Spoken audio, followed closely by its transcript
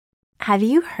Have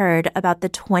you heard about the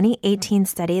 2018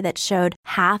 study that showed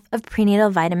half of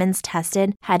prenatal vitamins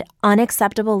tested had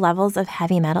unacceptable levels of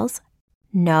heavy metals?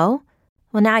 No?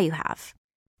 Well, now you have.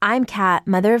 I'm Kat,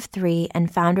 mother of 3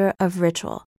 and founder of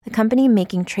Ritual, the company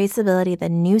making traceability the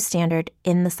new standard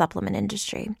in the supplement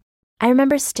industry. I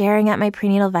remember staring at my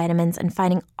prenatal vitamins and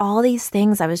finding all these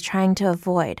things I was trying to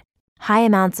avoid. High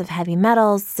amounts of heavy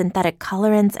metals, synthetic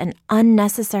colorants, and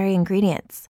unnecessary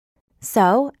ingredients.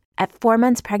 So, at 4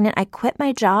 months pregnant, I quit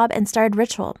my job and started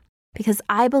Ritual because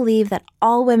I believe that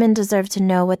all women deserve to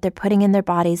know what they're putting in their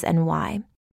bodies and why.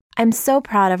 I'm so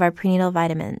proud of our prenatal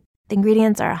vitamin. The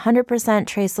ingredients are 100%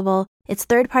 traceable, it's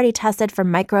third-party tested for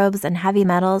microbes and heavy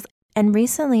metals, and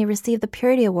recently received the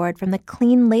Purity Award from the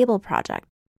Clean Label Project.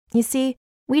 You see,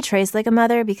 we trace like a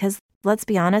mother because, let's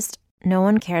be honest, no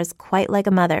one cares quite like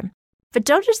a mother. But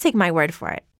don't just take my word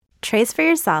for it. Trace for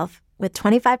yourself with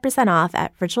 25% off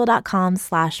at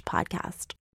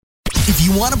ritual.com/podcast. If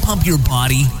you want to pump your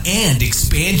body and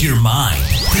expand your mind,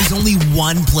 there's only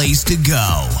one place to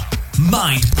go.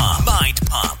 Mind Pump. Mind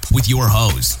Pump with your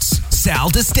hosts, Sal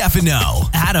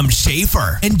DiStefano, Adam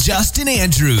Schafer, and Justin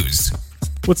Andrews.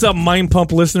 What's up, Mind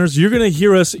Pump listeners? You're going to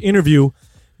hear us interview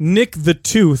Nick the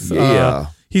Tooth. Yeah.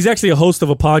 He's actually a host of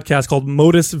a podcast called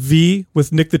Motus V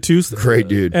with Nick the Tooth. Great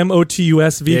dude.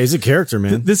 MOTUSV. Yeah, he's a character,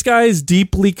 man. This guy is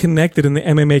deeply connected in the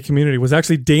MMA community. Was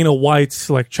actually Dana White's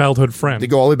childhood friend. They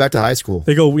go all the way back to high school.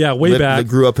 They go, way back. They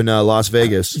grew up in Las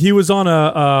Vegas. He was on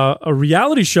a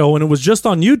reality show, and it was just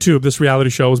on YouTube. This reality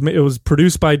show it was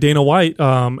produced by Dana White,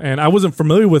 and I wasn't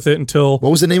familiar with it until what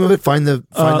was the name of it? Find the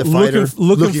fighter.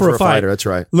 Looking for a fighter. That's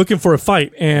right. Looking for a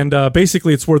fight, and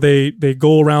basically it's where they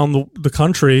go around the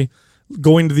country,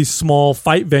 going to these small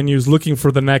fight venues looking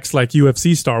for the next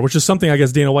UFC star, which is something I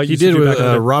guess Dana White used to do with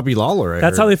back Robbie Lawler.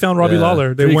 That's how they found Robbie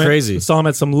Lawler. They went crazy. Saw him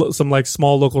at some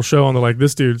small local show, and they're like,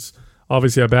 this dude's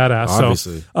obviously a badass.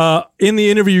 Obviously. So in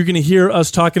the interview, you're going to hear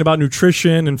us talking about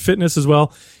nutrition and fitness as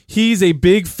well. He's a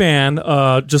big fan,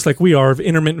 just like we are, of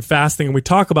intermittent fasting, and we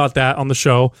talk about that on the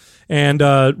show. And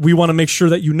we want to make sure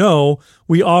that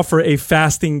we offer a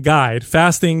fasting guide.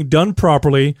 Fasting done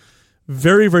properly,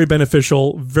 very, very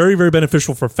beneficial, very, very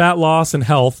beneficial for fat loss and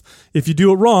health. If you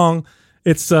do it wrong,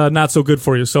 it's not so good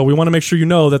for you. So we want to make sure you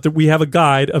know that we have a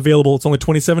guide available. It's only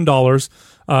 $27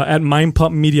 at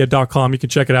mindpumpmedia.com. You can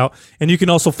check it out. And you can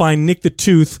also find Nick the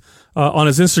Tooth on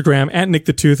his Instagram at Nick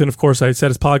the Tooth. And of course, I said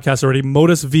his podcast already,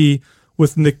 Motus V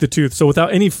with Nick the Tooth. So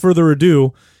without any further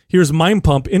ado, here's Mind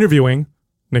Pump interviewing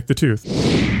Nick the Tooth.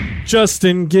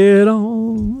 Justin, get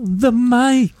on the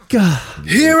mic.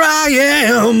 Here I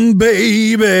am,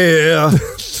 baby.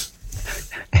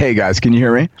 Hey guys, can you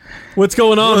hear me? What's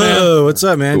going on, man? Oh, what's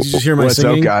up, man? Did you just hear my What's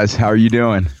singing? up, guys? How are you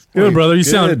doing? Good, brother. You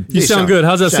sound good.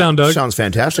 How's that sound, Doug? Sounds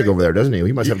fantastic over there, doesn't he?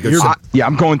 He must have good. Yeah,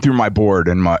 I'm going through my board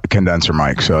and my condenser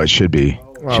mic, so it should be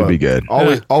good.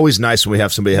 Always nice when we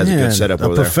have somebody who has a good setup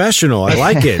over there. Professional. I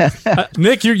like it.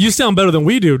 Nick, you sound better than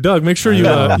we do. Doug, make sure you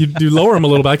lower him a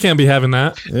little bit. I can't be having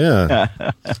that. Yeah.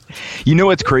 You know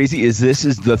what's crazy is this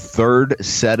is the third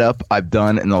setup I've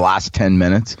done in the last 10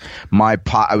 minutes.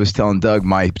 I was telling Doug,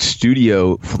 my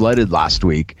studio flooded last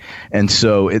week, and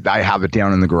so I have it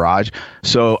down in the garage.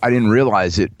 So I didn't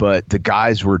realize it, but the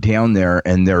guys were down there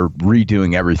and they're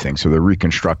redoing everything. So they're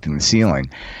reconstructing the ceiling.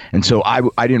 And so I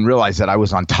didn't realize that I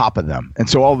was on top of them. And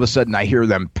so all of a sudden I hear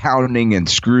them pounding and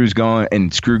screws going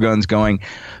and screw guns going.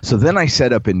 So then I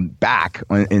set up in back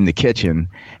in the kitchen,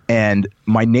 and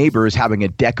my neighbor is having a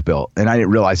deck built, and I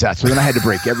didn't realize that. So then I had to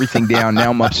break everything down.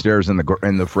 Now I'm upstairs in the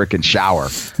freaking shower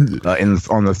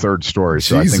on the third story.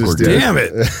 So Jesus, I think we're good. Damn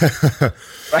it.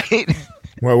 Right?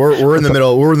 Well, we're in the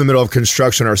middle. We're in the middle of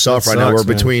construction ourselves right now. We're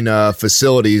man. between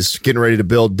facilities, getting ready to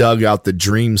build Doug out the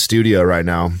dream studio right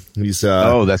now. He's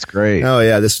oh, that's great. Oh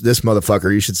yeah, this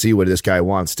motherfucker. You should see what this guy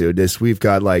wants, dude. We've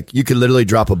got you could literally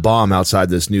drop a bomb outside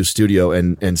this new studio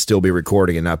and still be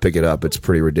recording and not pick it up. It's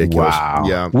pretty ridiculous. Wow.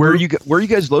 Yeah. Where are you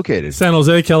guys located? San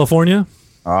Jose, California.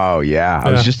 Oh yeah,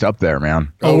 I was just up there,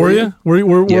 man. Oh, were you? Where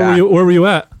were you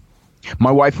at?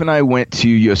 My wife and I went to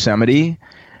Yosemite.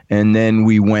 And then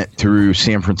we went through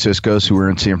San Francisco, so we were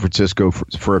in San Francisco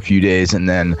for a few days. And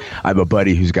then I have a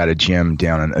buddy who's got a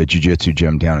jiu-jitsu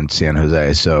gym down in San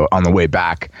Jose. So on the way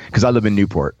back, because I live in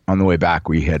Newport, on the way back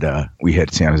we hit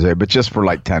San Jose, but just for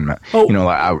 10 minutes.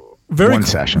 Oh, one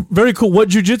session. Very cool. What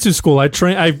jiu-jitsu school? I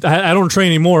don't train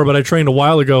anymore, but I trained a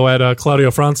while ago at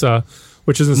Claudio Franza,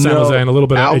 which is in San Jose, and a little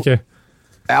bit at AK.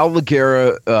 Al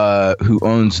Ligera, who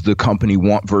owns the company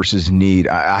Want versus Need,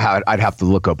 I'd have to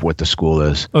look up what the school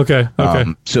is. Okay.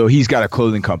 So he's got a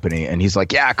clothing company, and he's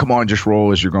like, "Yeah, come on, just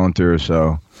roll as you're going through."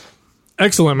 So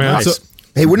excellent, man. Nice. So,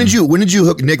 hey, when did you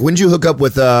hook up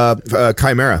with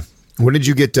Chimera? When did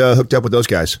you get hooked up with those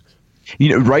guys? You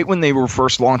know, right when they were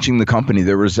first launching the company,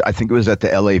 I think it was at the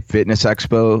LA Fitness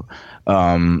Expo.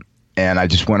 And I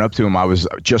just went up to him. I was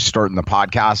just starting the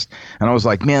podcast and I was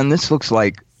like, man, this looks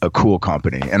like a cool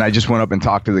company. And I just went up and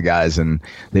talked to the guys and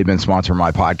they've been sponsoring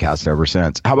my podcast ever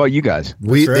since. How about you guys?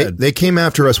 They came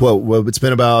after us. Well, it's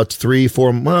been about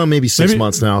 3-4, well, maybe 6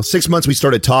 months now. 6 months we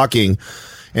started talking.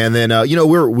 And then,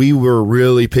 we were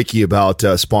really picky about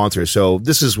sponsors. So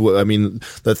this is what, I mean,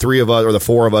 the three of us or the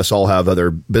four of us all have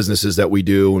other businesses that we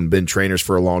do and been trainers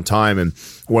for a long time. And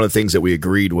one of the things that we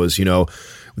agreed was,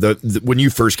 when you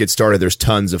first get started, there's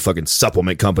tons of fucking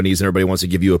supplement companies and everybody wants to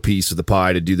give you a piece of the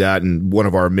pie to do that. And one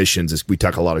of our missions is we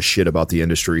talk a lot of shit about the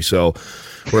industry. So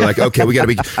we're like, okay, we gotta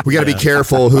be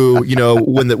careful who,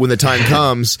 when the time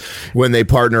comes, when they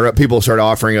partner up, people start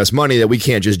offering us money, that we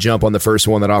can't just jump on the first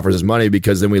one that offers us money,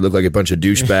 because then we look like a bunch of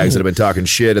douchebags that have been talking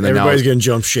shit. And then everybody's going to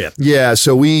jump ship. Yeah.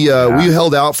 So we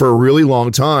held out for a really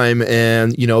long time.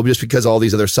 And, just because all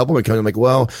these other supplement companies, I'm like,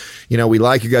 well, we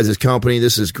like you guys' company.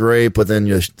 This is great. But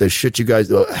then the shit you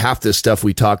guys, half this stuff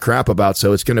we talk crap about.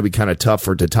 So it's going to be kind of tough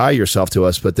to tie yourself to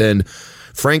us. But then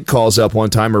Frank calls up one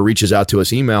time or reaches out to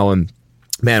us email, and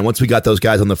man, once we got those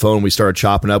guys on the phone, we started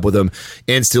chopping up with them.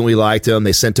 Instantly liked them.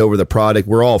 They sent over the product.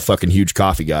 We're all fucking huge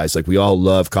coffee guys. Like, we all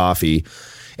love coffee.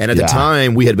 And at the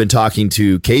time, we had been talking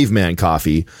to Caveman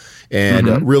Coffee.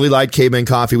 And really liked Caveman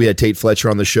Coffee. We had Tate Fletcher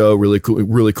on the show. Really cool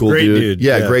great dude.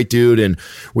 Yeah, great dude. And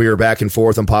we were back and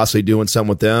forth on possibly doing something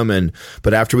with them.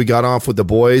 But after we got off with the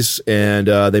boys, and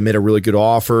they made a really good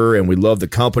offer, and we loved the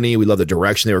company. We loved the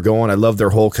direction they were going. I love their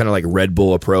whole kind of like Red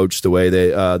Bull approach, the way they,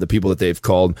 the people that they've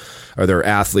called are their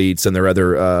athletes and their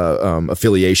other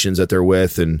affiliations that they're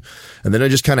with. And then it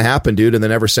just kind of happened, dude. And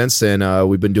then ever since then,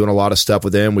 we've been doing a lot of stuff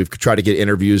with them. We've tried to get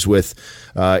interviews with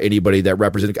anybody that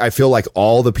represents. I feel like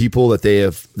all the people that they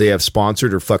have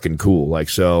sponsored are fucking cool. Like,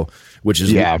 so,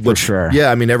 for sure. Yeah.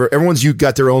 I mean, everyone's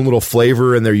got their own little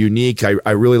flavor and they're unique.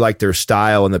 I really like their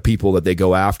style and the people that they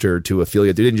go after to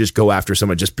affiliate. They didn't just go after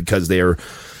someone just because they are,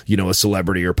 a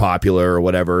celebrity or popular or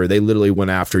whatever. They literally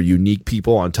went after unique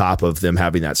people on top of them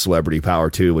having that celebrity power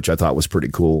too, which I thought was pretty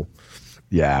cool.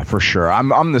 Yeah, for sure.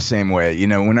 I'm the same way.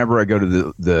 Whenever I go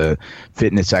to the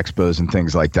fitness expos and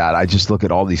things like that, I just look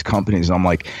at all these companies and I'm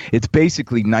like, it's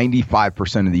basically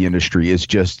 95% of the industry is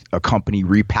just a company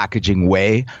repackaging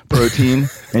whey protein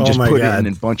and just put it in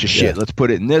a bunch of shit. Let's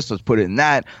put it in this. Let's put it in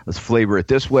that. Let's flavor it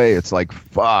this way. It's like,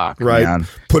 fuck, right, man.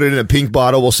 Put it in a pink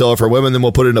bottle. We'll sell it for women. Then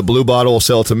we'll put it in a blue bottle. We'll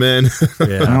sell it to men.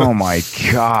 Oh my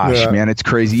gosh, man. It's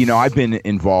crazy. I've been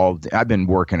involved. I've been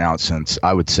working out since,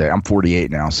 I would say, I'm 48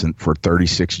 now, for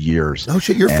 36 years. Oh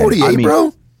shit, you're 48,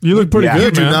 bro? You look pretty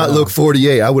good, You do not look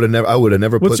 48. I would have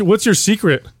never What's your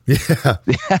secret? Yeah.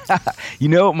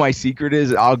 What my secret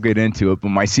is? I'll get into it, but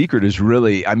my secret is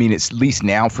really, it's at least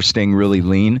now for staying really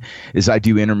lean, is I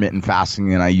do intermittent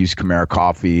fasting and I use Chimera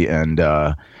coffee and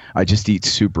I just eat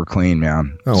super clean,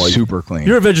 man. Super clean.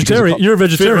 You're a vegetarian. You're a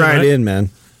vegetarian, fit right right? in, man.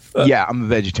 Yeah, I'm a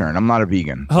vegetarian. I'm not a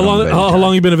vegan. How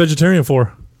long you been a vegetarian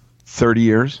for? 30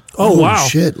 years. Oh wow!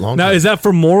 Shit, long now time. Is that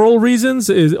for moral reasons,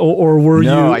 or were you?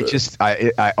 No,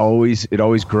 it always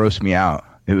grossed me out.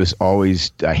 It was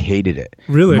always, I hated it.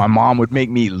 Really? My mom would make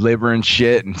me liver and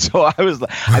shit, and so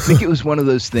I think it was one of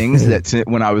those things that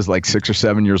when I was like 6 or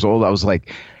 7 years old, I was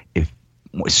like,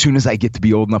 as soon as I get to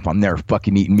be old enough, I'm never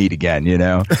fucking eating meat again,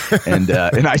 but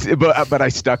I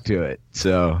stuck to it.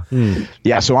 So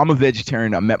so I'm a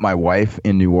vegetarian. I met my wife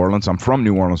in New Orleans. I'm from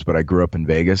New Orleans, but I grew up in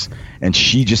Vegas, and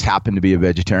she just happened to be a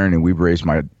vegetarian, and we've raised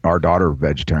our daughter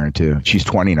vegetarian too. She's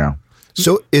 20 now.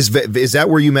 So is that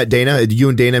where you met Dana? Did you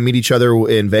and Dana meet each other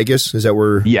in Vegas? Is that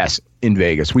where? Yes, in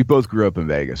Vegas. We both grew up in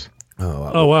Vegas.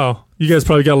 Oh wow! You guys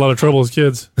probably got a lot of trouble as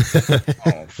kids.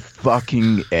 Oh,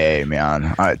 fucking A,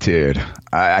 man. Dude,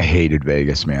 I hated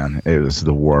Vegas, man. It was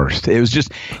the worst. It was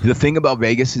just, the thing about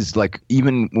Vegas is like,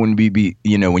 even when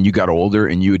when you got older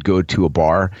and you would go to a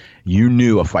bar, you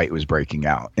knew a fight was breaking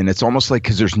out. And it's almost like,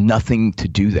 because there's nothing to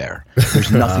do there.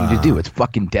 There's nothing to do. It's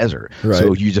fucking desert. Right.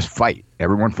 So you just fight.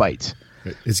 Everyone fights.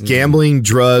 It's gambling,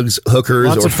 drugs, hookers,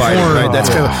 lots or of fighting. porn. Right? That's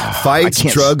kind of fights,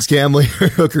 drugs, gambling,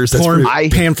 hookers. That's porn,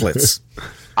 pamphlets.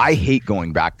 I hate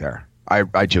going back there.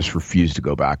 I just refuse to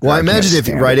go back there. Well, I imagine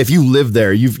if you live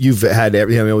there, you've had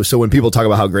everything. So when people talk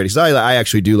about how great it is, I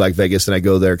actually do like Vegas and I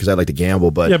go there because I like to gamble.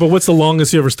 But but what's the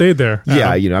longest you ever stayed there?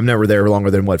 Yeah, I'm never there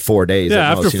longer than 4 days. Yeah,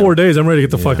 after 4 days, I'm ready to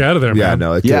get the fuck out of there. Yeah, man.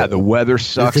 no, the weather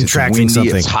sucks. It's windy.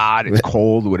 It's hot. It's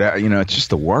cold. Whatever. It's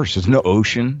just the worst. There's no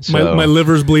ocean. So. My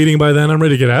liver's bleeding by then. I'm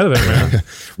ready to get out of there, man.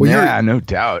 Well, no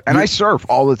doubt. And I surf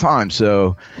all the time.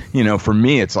 So for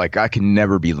me, it's like I can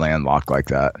never be landlocked like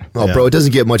that. Oh, bro, it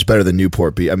doesn't get much better than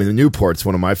Newport Beach. I mean, the Newport's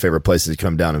one of my favorite places to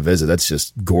come down and visit. That's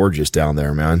just gorgeous down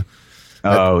there, man.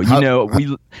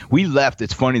 We left.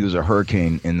 It's funny. There's a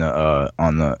hurricane in the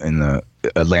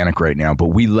Atlantic right now, but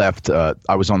we left.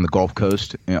 I was on the Gulf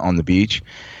Coast on the beach,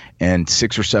 and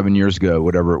 6 or 7 years ago,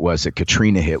 whatever it was, that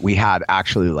Katrina hit, we had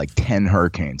actually like 10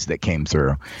 hurricanes that came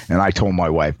through, and I told my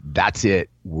wife, "That's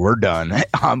it. We're done.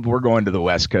 We're going to the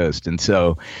West Coast." And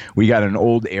so we got an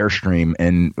old Airstream,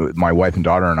 and my wife and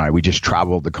daughter and I, we just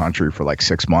traveled the country for like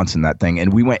 6 months in that thing.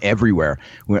 And we went everywhere.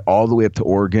 We went all the way up to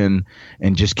Oregon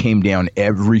and just came down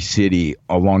every city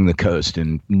along the coast.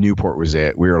 And Newport was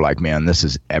it. We were like, man, this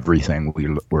is everything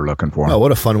we're looking for. Oh,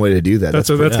 what a fun way to do that.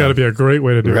 That's got to be a great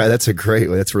way to do it. That's a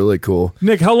great way. That's really cool.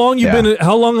 Nick, how long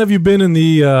have you been in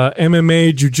the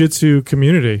MMA jiu-jitsu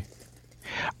community?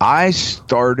 I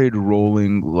started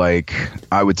rolling, like,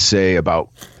 I would say about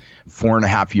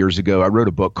 4.5 years ago. I wrote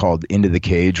a book called Into the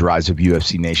Cage, Rise of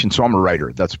UFC Nation. So I'm a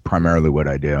writer. That's primarily what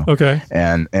I do. Okay.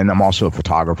 And I'm also a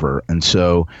photographer. And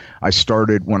so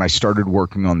when I started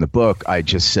working on the book, I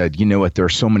just said, you know what, there are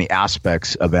so many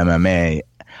aspects of MMA.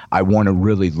 I want to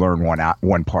really learn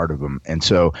one part of them. And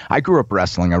so I grew up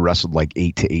wrestling. I wrestled like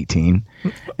 8 to 18.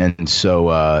 And so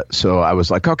I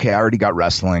was like, okay, I already got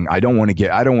wrestling. I don't want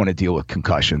to deal with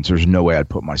concussions. There's no way I'd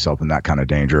put myself in that kind of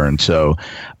danger. And so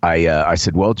I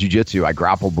said, well, jiu-jitsu, I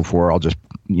grappled before. I'll just,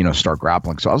 start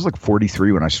grappling. So I was like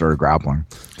 43 when I started grappling.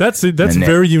 That's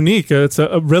very unique. It's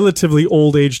a relatively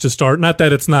old age to start. Not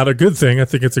that it's not a good thing. I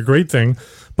think it's a great thing.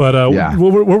 But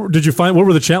what did you find? What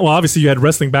were the challenges? Well, obviously you had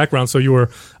wrestling background, so you were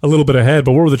a little bit ahead.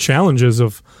 But what were the challenges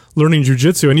of learning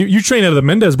jiu-jitsu? And you trained out of the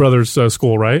Mendez Brothers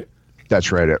school, right? That's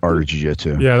right, at Art of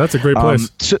Jiu-Jitsu. Yeah, that's a great place.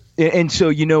 So it was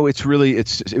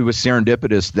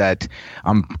serendipitous that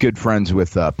I'm good friends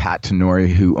with Pat Tenori,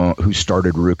 who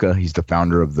started Ruka. He's the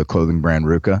founder of the clothing brand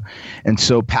Ruka. And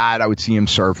so Pat, I would see him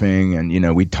surfing,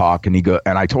 and we'd talk, and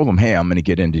I told him, hey, I'm going to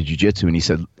get into jiu-jitsu, and he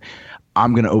said,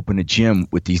 I'm going to open a gym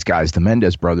with these guys, the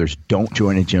Mendez brothers. Don't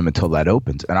join a gym until that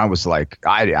opens. And I was like,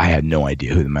 I had no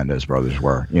idea who the Mendez brothers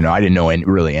were. I didn't know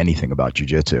really anything about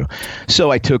jiu-jitsu. So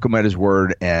I took him at his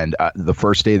word. And the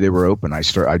first day they were open, I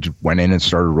just went in and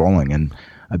started rolling. And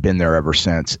I've been there ever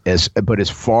since. But as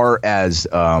far as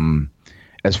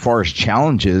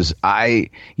challenges, I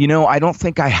don't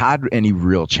think I had any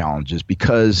real challenges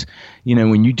because,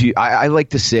 when you do, I like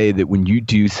to say that when you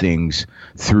do things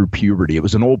through puberty, it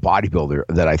was an old bodybuilder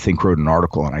that I think wrote an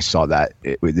article, and I saw that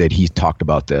he talked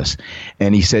about this.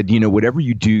 And he said, whatever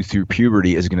you do through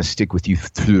puberty is going to stick with you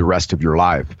through the rest of your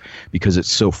life because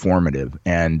it's so formative.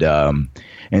 And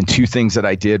two things that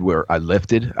I did were I've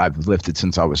lifted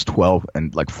since I was 12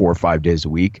 and like 4 or 5 days a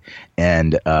week.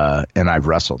 And I've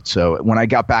wrestled. So when I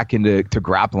got back into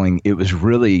grappling, it was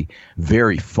really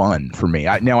very fun for me.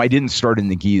 I didn't start in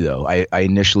the gi though. I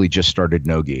initially just started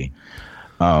no gi.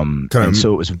 And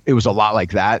so it was a lot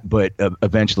like that, but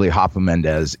eventually Hoffa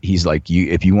Mendez, he's like,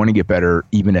 if you want to get better,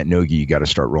 even at no gi, you got to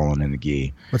start rolling in the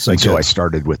gi. So I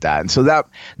started with that. And so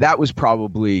that was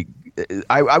probably,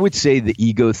 I would say the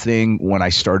ego thing when I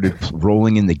started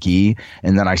rolling in the gi,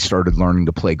 and then I started learning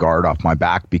to play guard off my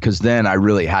back, because then I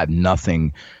really had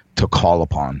nothing to call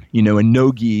upon. In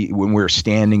no gi, when we're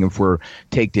standing, if we're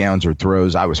takedowns or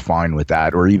throws, I was fine with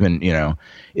that. Or even,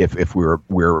 if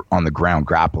we're on the ground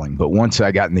grappling. But once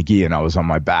I got in the gi and I was on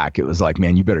my back, it was like,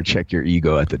 man, you better check your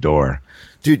ego at the door.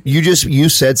 Dude, you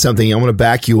said something. I want to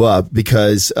back you up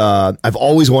because I've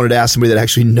always wanted to ask somebody that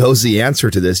actually knows the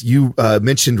answer to this. You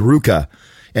mentioned Ruka.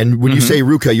 And when you say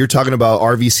Ruka, you're talking about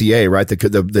RVCA, right?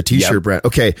 The t-shirt brand.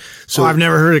 Okay, so I've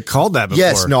never heard it called that before.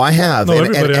 Yes, no, I have. No,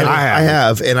 and I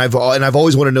have, and I've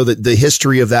always wanted to know the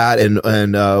history of that and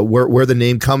where the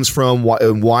name comes from,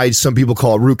 why some people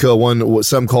call it Ruka,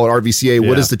 some call it RVCA. Yeah.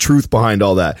 What is the truth behind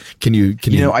all that? Can you?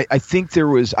 I think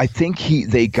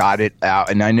they got it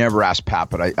out, and I never asked Pat,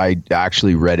 but I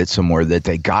actually read it somewhere that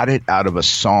they got it out of a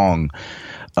song.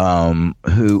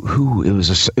 It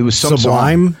was some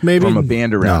Sublime song maybe from a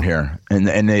band around here, and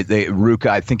they Ruka,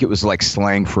 I think it was like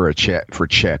slang for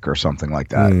chick or something like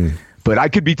that. But I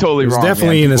could be totally wrong.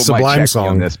 Definitely in a Sublime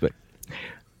song. But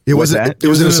it was in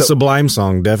a Sublime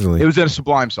song. Definitely, it was in a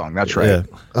Sublime song. That's right. Yeah.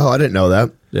 Oh, I didn't know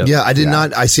that. Yep. Yeah, I did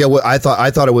not. I see. I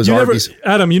thought it was RVCA.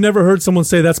 Adam, you never heard someone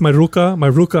say that's my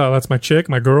Ruka, that's my chick,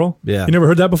 my girl. Yeah, you never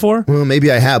heard that before. Well,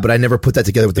 maybe I have, but I never put that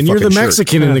together with the. And fucking you're the shirt.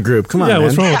 Mexican in the group. Come on, man.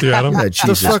 What's wrong with you, Adam? What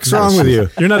the fuck's wrong with you?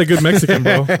 You're not a good Mexican,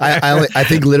 bro. I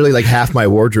think literally like half my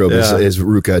wardrobe is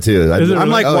Ruka too. I'm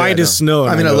like white as snow.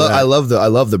 I mean, I love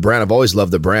the brand. I've always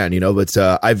loved the brand, but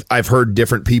I've heard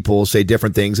different people say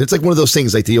different things. It's like one of those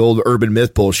things, like the old urban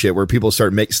myth bullshit, where people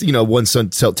start one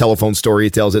telephone story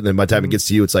tells it, and then by the time it gets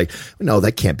to you, it's like, no,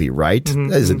 that can't be right.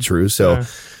 That isn't true. So,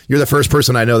 You're the first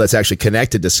person I know that's actually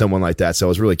connected to someone like that. So I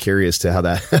was really curious to how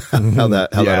that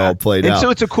that all played out. So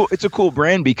it's a cool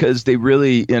brand because they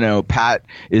really, Pat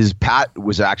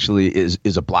was actually is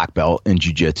a black belt in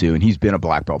jiu-jitsu, and he's been a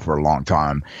black belt for a long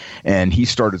time. And he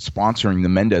started sponsoring the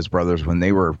Mendez brothers when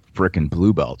they were freaking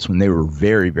blue belts, when they were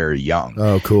very, very young.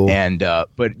 Oh, cool. And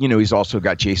but he's also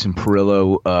got Jason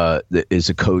Perillo that is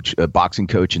a coach, a boxing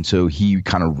coach, and so he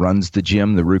kind of runs the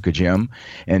gym, the Ruka gym.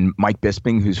 And Mike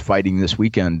Bisping, who's fighting this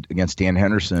weekend against Dan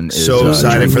Henderson, is so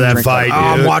excited for that fight. Dude.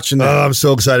 I'm watching that. I'm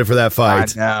so excited for that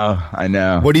fight. I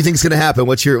know. What do you think is going to happen?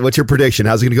 What's your prediction?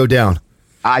 How's it going to go down?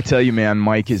 I tell you, man,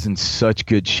 Mike is in such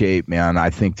good shape, man. I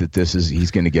think that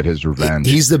he's going to get his revenge.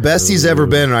 He's the best he's ever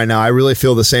been right now. I really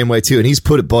feel the same way too. And he's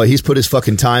put his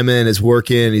fucking time in, his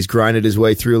work in. He's grinded his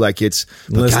way through like it's.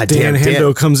 Unless Dan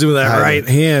Hendo comes in with that right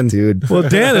hand, dude. Well,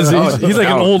 Dan he's like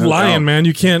an old lion, man.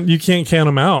 You can't count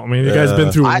him out. I mean, the guy's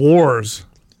been through wars.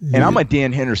 And I'm a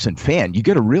Dan Henderson fan. You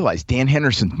got to realize Dan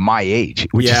Henderson's my age,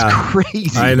 which is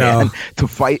crazy. I know. Man, to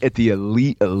fight at the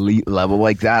elite level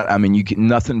like that. I mean, you get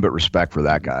nothing but respect for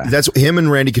that guy. That's him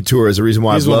and Randy Couture is the reason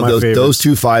why I love those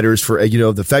two fighters. For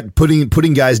the fact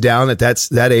putting guys down at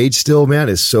that age still, man,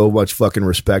 is so much fucking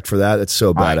respect for that. That's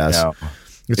so badass. I know.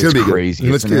 It's going to be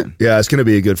crazy. Isn't it? Yeah, it's going to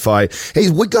be a good fight. Hey,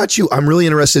 what got you? I'm really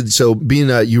interested. So, being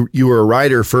you were a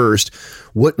writer first.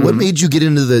 What made you get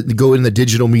into the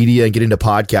digital media and get into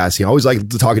podcasting? I always like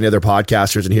talking to other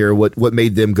podcasters and hear what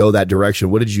made them go that direction.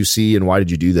 What did you see and why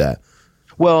did you do that?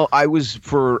 Well,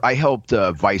 I helped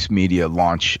Vice Media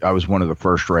launch. I was one of the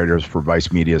first writers for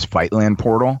Vice Media's Fightland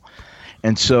portal.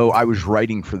 And so I was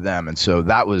writing for them. And so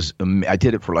I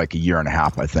did it for like a year and a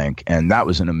half, I think. And that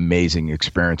was an amazing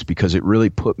experience because it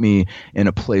really put me in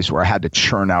a place where I had to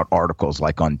churn out articles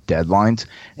like on deadlines.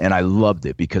 And I loved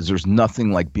it because there's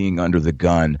nothing like being under the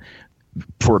gun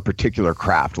for a particular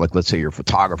craft. Like, let's say you're a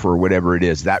photographer or whatever it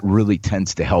is, that really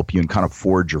tends to help you and kind of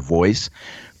forge your voice.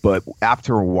 But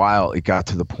after a while, it got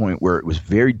to the point where it was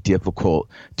very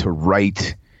difficult to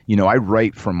write. I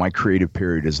write from my creative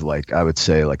period is like, I would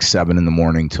say like 7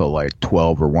 a.m. till like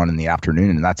 12 or 1 p.m,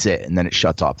 and that's it. And then it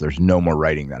shuts off. There's no more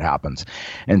writing that happens.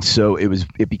 And so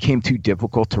it became too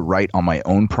difficult to write on my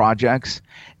own projects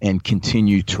and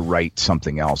continue to write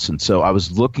something else. And so I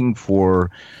was looking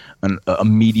for a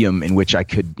medium in which I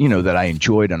could, that I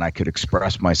enjoyed and I could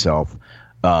express myself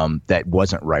that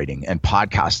wasn't writing. And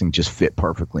podcasting just fit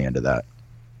perfectly into that.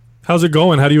 How's it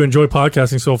going? How do you enjoy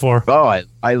podcasting so far? Oh,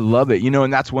 I love it.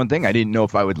 And that's one thing. I didn't know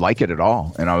if I would like it at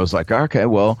all. And I was like, okay,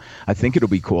 well, I think it'll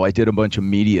be cool. I did a bunch of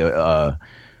media,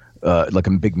 like a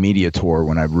big media tour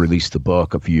when I released the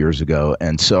book a few years ago.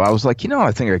 And so I was like,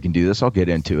 I think I can do this. I'll get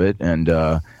into it. And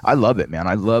I love it, man.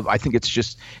 I think it's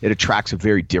just, it attracts a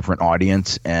very different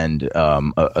audience and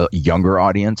a younger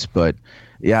audience. But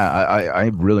yeah, I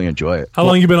really enjoy it. How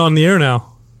long have you been on the air now?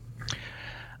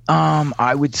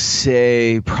 I would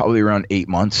say probably around 8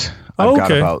 months. I've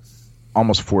got about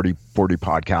almost 40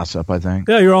 podcasts up, I think.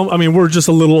 Yeah, we're just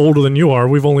a little older than you are.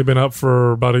 We've only been up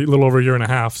for about a little over a year and a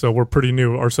half, so we're pretty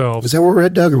new ourselves. Is that where we're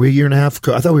at, Doug? Are we a year and a half?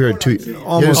 I thought we were at 2.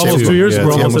 Almost 2 years. Yeah,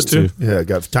 we're almost at 2.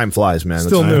 Yeah, time flies, man.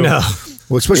 Still new. No.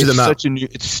 Well, especially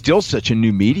it's still such a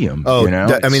new medium. Oh,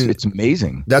 it's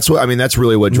amazing. That's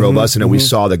really what drove us in it. We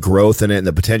saw the growth in it and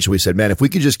the potential. We said, man, if we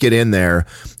could just get in there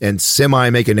and semi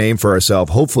make a name for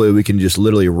ourselves, hopefully we can just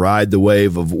literally ride the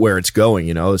wave of where it's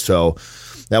going. So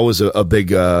that was a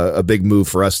big move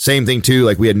for us. Same thing too.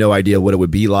 Like we had no idea what it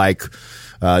would be like.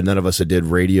 None of us had did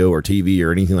radio or TV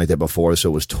or anything like that before, so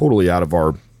it was totally out of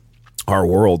our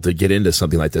world to get into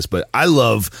something like this. But I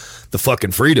love the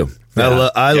fucking freedom.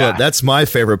 I love that's my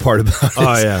favorite part about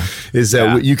it. Is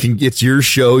that you can, it's your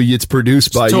show, it's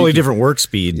produced by totally different work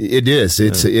speed. It is.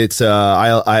 It's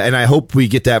I hope we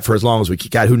get that for as long as we can.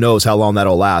 God, who knows how long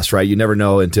that'll last, right? You never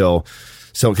know until.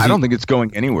 So I don't think it's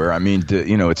going anywhere. I mean,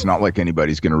 it's not like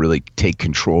anybody's going to really take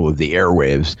control of the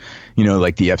airwaves,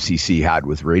 like the FCC had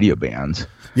with radio bans.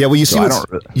 Yeah, well, you see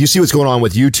what's going on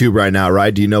with YouTube right now,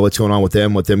 right? Do you know what's going on with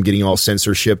them getting all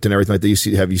censorship and everything like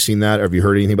that? Have you seen that? Have you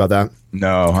heard anything about that?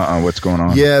 No, what's going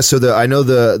on? Yeah, so I know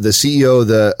the CEO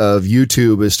of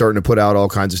YouTube is starting to put out all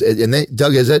kinds of. And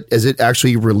Doug, is it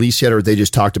actually released yet, or they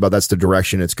just talked about that's the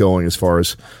direction it's going as far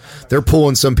as they're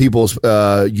pulling some people's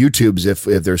YouTubes if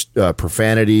there's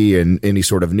profanity and any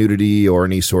sort of nudity or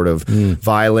any sort of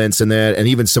violence and that, and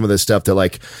even some of the stuff that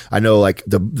like I know like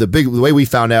the way we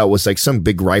found out was like some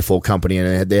big rifle company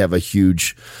and they have a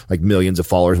huge like millions of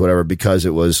followers whatever because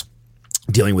it was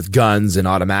dealing with guns and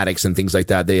automatics and things like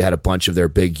that. They had a bunch of their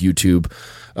big YouTube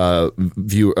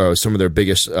some of their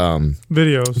biggest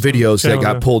videos that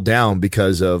got pulled down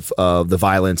because of the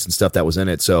violence and stuff that was in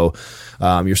it. So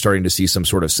you're starting to see some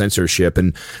sort of censorship,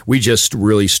 and we just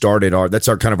really started that's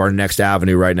our kind of our next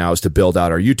avenue right now, is to build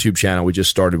out our YouTube channel. We just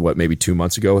started maybe 2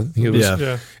 months ago, I think it was.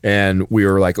 Yeah. And we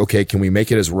were like, okay, can we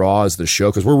make it as raw as the show?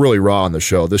 Because we're really raw on the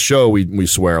show. The show we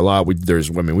swear a lot.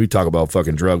 We talk about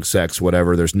fucking drugs, sex,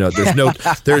 whatever. There's no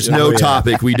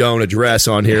topic we don't address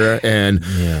on here, and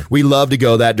we love to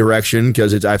go that direction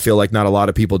because I feel like not a lot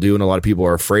of people do, and a lot of people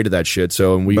are afraid of that shit.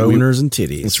 So boners and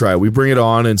titties. That's right. We bring it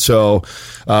on, and so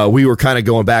we were kind of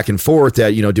going back and forth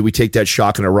that, do we take that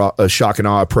shock and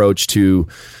awe approach to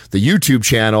the YouTube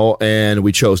channel, and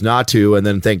we chose not to. And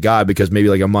then thank God, because maybe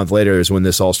like a month later is when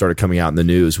this all started coming out in the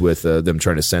news with them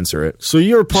trying to censor it. So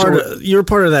you're part of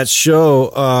that show,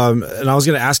 and I was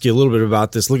going to ask you a little bit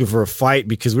about this, looking for a fight,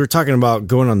 because we were talking about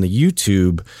going on the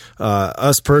YouTube.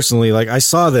 Us personally, like I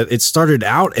saw that it started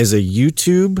out as a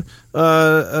YouTube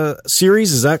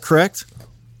series. Is that correct?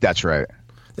 That's right.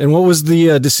 And what was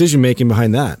the decision making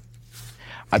behind that?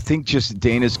 I think just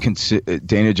Dana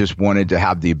just wanted to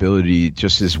have the ability,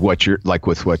 just as what you're like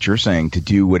with what you're saying, to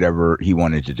do whatever he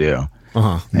wanted to do.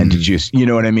 And to just, you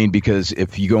know what I mean? Because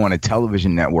if you go on a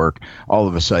television network, all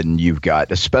of a sudden you've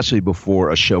got, especially before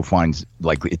a show finds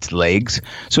like its legs.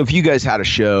 So if you guys had a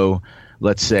show,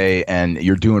 let's say, and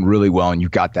you're doing really well and you've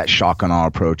got that shock and awe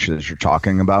approach that you're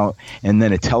talking about, and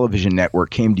then a television network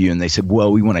came to you and they said,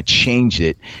 well, we want to change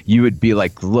it, you would be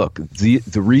like, look, the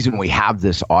reason we have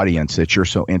this audience that you're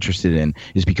so interested in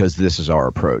is because this is our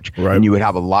approach. Right. And you would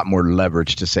have a lot more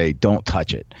leverage to say, don't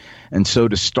touch it. And so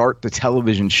to start the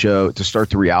television show, to start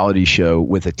the reality show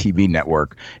with a TV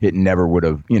network, it never would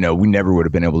have, we never would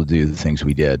have been able to do the things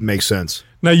we did. Makes sense.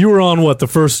 Now, you were on the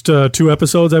first 2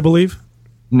 episodes, I believe?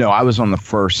 No, I was on the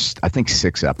first, I think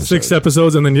 6 episodes. 6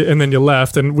 episodes, and then you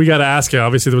left. And we got to ask you.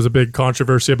 Obviously, there was a big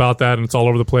controversy about that, and it's all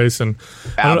over the place. And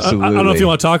absolutely, I don't know if you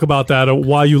want to talk about that, or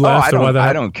why you left, or why that.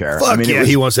 I don't care.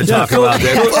 He wants to talk about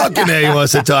that. Fucking A, he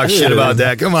wants to talk shit about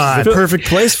that. Come on, perfect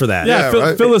place for that.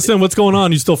 Yeah, fill us in. What's going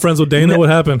on? You still friends with Dana? What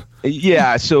happened?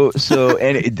 Yeah, so,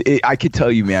 and I could tell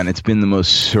you, man, it's been the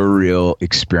most surreal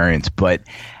experience, but.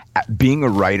 Being a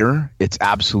writer, it's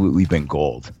absolutely been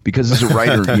gold, because as a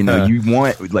writer, you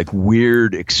want like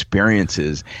weird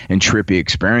experiences and trippy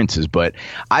experiences. But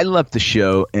I left the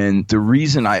show, and the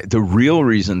real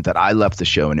reason that I left the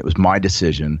show, and it was my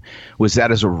decision, was that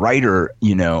as a writer,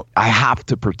 I have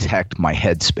to protect my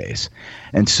headspace.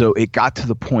 And so it got to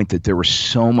the point that there was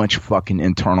so much fucking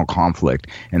internal conflict,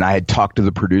 and I had talked to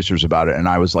the producers about it, and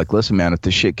I was like, listen, man, if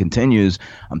this shit continues,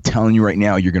 I'm telling you right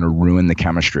now, you're going to ruin the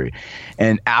chemistry.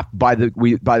 And by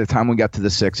the time we got to the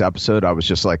 6th episode, I was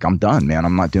just like, I'm done, man.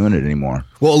 I'm not doing it anymore.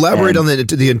 Well, elaborate on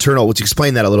the internal. Let's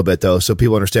explain that a little bit, though, so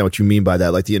people understand what you mean by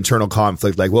that. Like the internal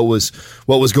conflict. Like what was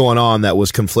going on that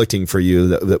was conflicting for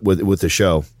you with the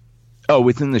show? Oh,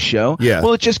 within the show? Yeah.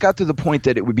 Well, it just got to the point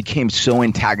that it became so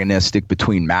antagonistic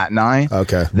between Matt and I.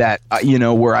 Okay. That,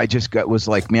 where I just was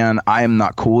like, man, I am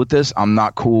not cool with this. I'm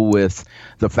not cool with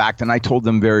the fact. And I told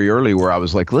them very early, where I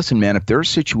was like, listen, man, if there are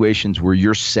situations where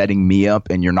you're setting me up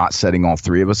and you're not setting all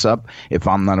 3 of us up, if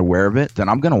I'm not aware of it, then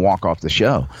I'm going to walk off the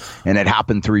show. And it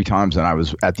happened 3 times. And I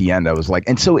was at the end, I was like,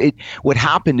 and so what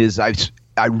happened is I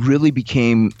really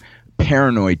became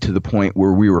paranoid to the point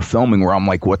where we were filming, where I'm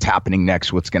like, what's happening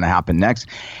next? What's going to happen next?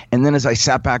 And then as I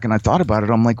sat back and I thought about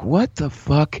it, I'm like, what the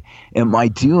fuck am I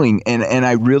doing? And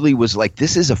I really was like,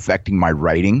 this is affecting my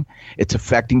writing. It's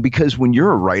affecting, because when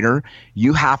you're a writer,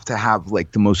 you have to have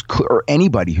like the most clear, or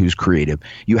anybody who's creative,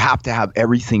 you have to have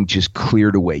everything just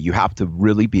cleared away. You have to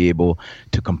really be able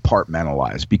to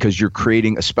compartmentalize, because you're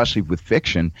creating, especially with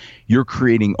fiction, you're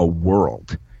creating a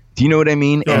world. Do you know what I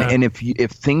mean? Yeah. And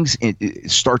if things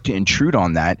start to intrude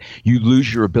on that, you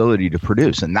lose your ability to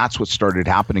produce. And that's what started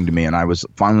happening to me. And I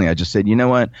just said, you know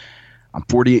what? I'm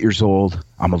 48 years old.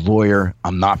 I'm a lawyer.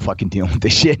 I'm not fucking dealing with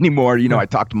this shit anymore. I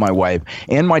talked to my wife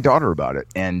and my daughter about it,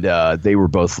 and they were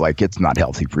both like, it's not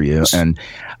healthy for you. And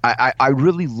I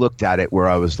really looked at it where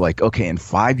I was like, okay, in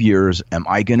 5 years, am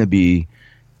I going to be –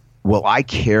 will I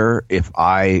care if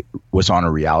I was on a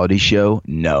reality show?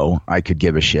 No, I could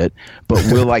give a shit. But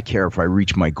will I care if I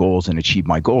reach my goals and achieve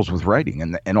my goals with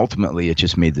writing? And ultimately, it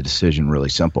just made the decision really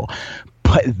simple.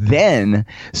 But then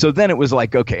it was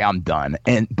like, okay, I'm done.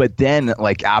 But then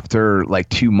like after like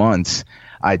 2 months,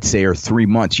 I'd say, or 3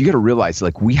 months, you got to realize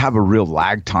like we have a real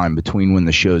lag time between when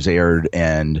the shows aired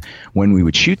and when we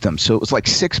would shoot them. So it was like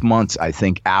 6 months, I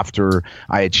think, after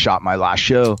I had shot my last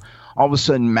show. All of a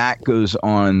sudden, Matt goes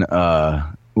on,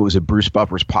 Bruce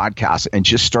Buffer's podcast, and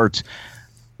just starts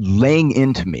laying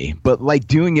into me, but like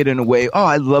doing it in a way, oh,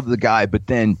 I love the guy, but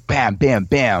then bam, bam,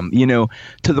 bam,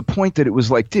 to the point that it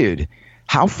was like, dude,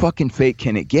 how fucking fake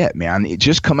can it get, man?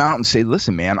 Just come out and say,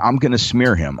 listen, man, I'm going to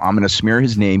smear him. I'm going to smear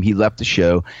his name. He left the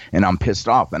show and I'm pissed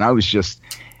off. And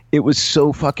it was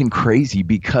so fucking crazy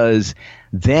because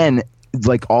then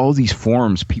like all these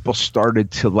forums, people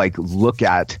started to like look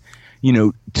at,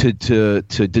 to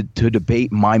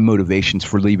debate my motivations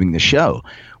for leaving the show,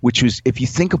 which was, if you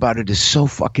think about it, is so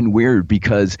fucking weird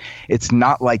because it's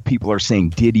not like people are saying,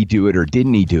 did he do it or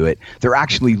didn't he do it? They're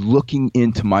actually looking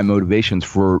into my motivations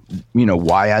for,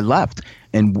 why I left.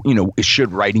 And,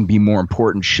 should writing be more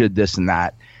important? Should this and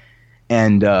that?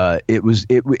 And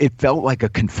it felt like a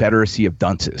confederacy of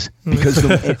dunces because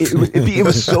it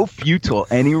was so futile.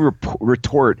 Any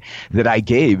retort that I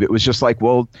gave, it was just like,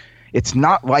 well, it's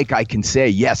not like I can say,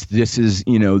 yes, this is,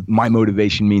 my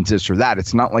motivation means this or that.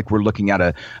 It's not like we're looking at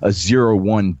a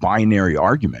 0-1 binary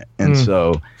argument. And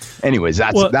so anyways,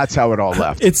 that's how it all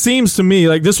left. It seems to me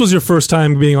like this was your first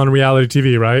time being on reality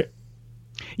TV, right?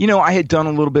 I had done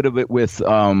a little bit of it with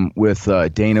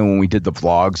Dana when we did the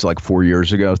vlogs like 4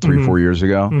 years ago, 4 years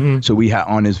ago. Mm-hmm. So we had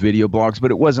on his video blogs, but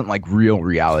it wasn't like real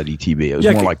reality TV. It was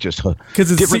more like just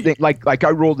different thing. Like I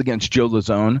rolled against Joe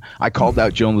Lazone. I called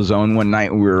out Joe Lazone one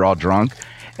night when we were all drunk.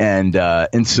 And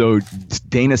so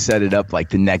Dana set it up like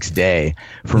the next day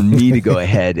for me to go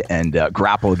ahead and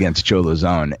grapple against Joe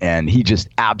Lazone. And he just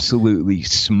absolutely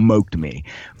smoked me.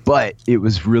 But it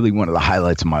was really one of the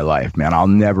highlights of my life, man. I'll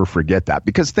never forget that.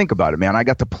 Because think about it, man. I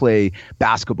got to play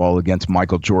basketball against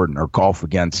Michael Jordan or golf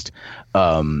against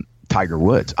Tiger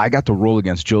Woods. I got to roll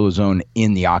against Joe Lazone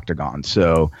in the octagon.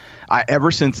 So ever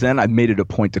since then, I've made it a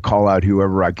point to call out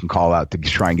whoever I can call out to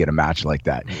try and get a match like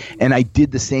that. And I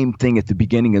did the same thing at the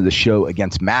beginning of the show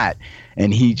against Matt,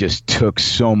 and he just took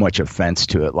so much offense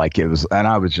to it. Like it was, and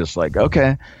I was just like,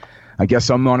 okay, I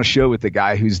guess I'm on a show with the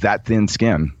guy who's that thin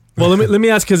skinned. Well, let me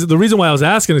ask, because the reason why I was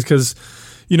asking is because,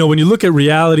 when you look at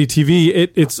reality TV,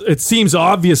 it seems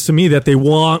obvious to me that they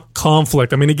want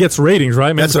conflict. I mean, it gets ratings,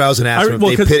 right? That's what I was going to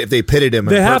ask. If they pitted him,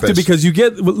 they have to, because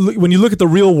when you look at The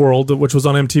Real World, which was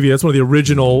on MTV, that's one of the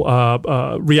original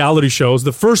reality shows.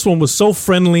 The first one was so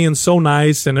friendly and so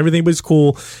nice, and everything was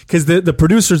cool because the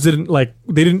producers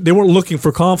they weren't looking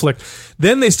for conflict.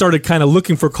 Then they started kind of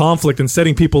looking for conflict and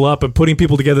setting people up and putting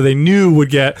people together they knew would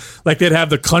get, like they'd have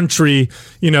the country,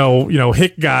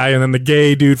 hick guy and then the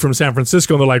gay dude from San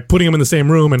Francisco. They're like putting them in the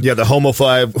same room, and the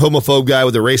homophobe guy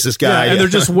with the racist guy, and they're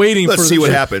just waiting. Let's see what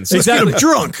happens. Exactly. Let's get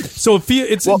him drunk. So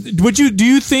do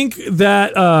you think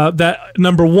that that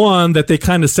number one, that they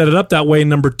kind of set it up that way, and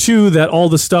number two, that all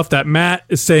the stuff that Matt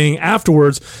is saying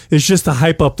afterwards is just to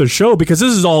hype up the show, because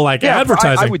this is all like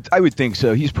advertising? I would think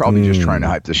so. He's probably just trying to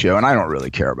hype the show, and I don't really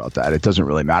care about that. It doesn't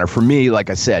really matter for me. Like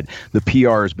I said, the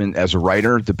PR has been, as a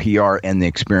writer, the PR and the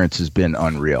experience has been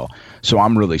unreal. So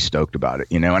I'm really stoked about it,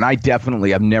 and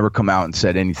I've never come out and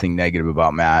said anything negative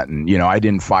about Matt, and I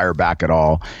didn't fire back at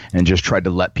all, and just tried to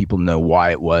let people know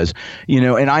why it was,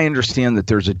 and I understand that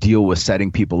there's a deal with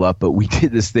setting people up, but we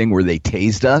did this thing where they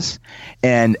tased us,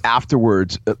 and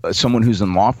afterwards someone who's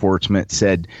in law enforcement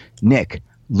said, Nick,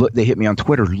 look, they hit me on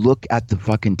Twitter, look at the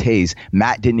fucking tase.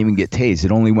 Matt didn't even get tased.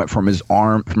 It only went from his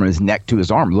neck to his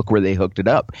arm. Look where they hooked it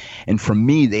up. And for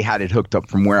me, they had it hooked up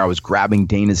from where I was grabbing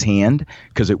Dana's hand,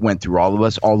 because it went through all of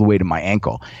us all the way to my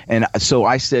ankle. And so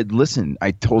I said, listen,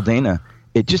 I told Dana,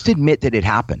 just admit that it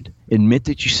happened. Admit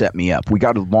that you set me up. We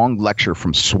got a long lecture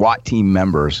from SWAT team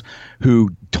members who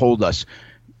told us,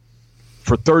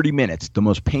 for 30 minutes, the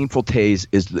most painful tase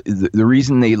is the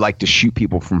reason they like to shoot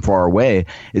people from far away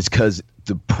is because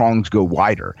the prongs go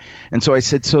wider. And so I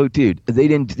said, so dude,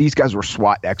 these guys were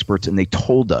SWAT experts, and they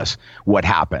told us what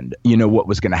happened, what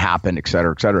was going to happen, et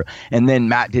cetera, et cetera. And then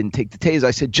Matt didn't take the tase. I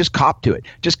said, just cop to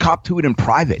it in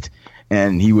private.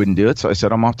 And he wouldn't do it. So I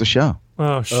said, I'm off the show.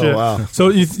 Oh shit. Oh, wow. So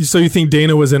you think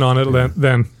Dana was in on it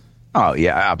then? Oh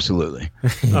yeah, absolutely.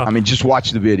 I mean, just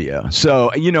watch the video. So,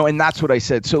 and that's what I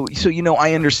said. So,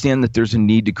 I understand that there's a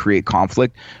need to create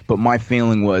conflict, but my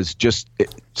feeling was just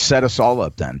set us all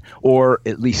up then, or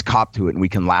at least cop to it and we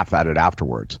can laugh at it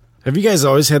afterwards. Have you guys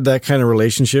always had that kind of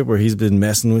relationship where he's been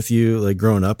messing with you, like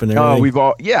growing up and everything?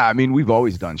 Oh, we've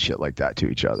always done shit like that to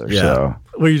each other. Yeah. So.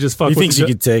 Where you just fuck with each other. You think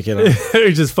you could take it?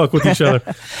 You just fuck with each other.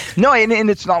 No,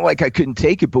 and it's not like I couldn't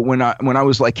take it, but when I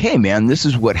was like, hey man, this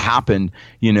is what happened,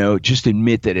 just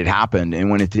admit that it happened,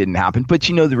 and when it didn't happen. But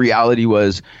the reality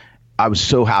was, I was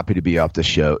so happy to be off the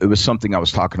show. It was something I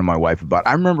was talking to my wife about.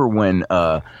 I remember when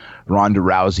Ronda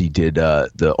Rousey did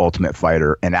the Ultimate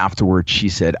Fighter, and afterwards she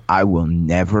said, I will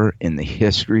never in the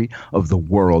history of the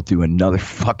world do another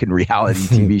fucking reality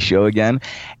TV show again.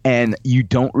 And you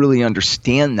don't really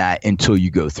understand that until you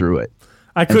go through it.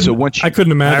 I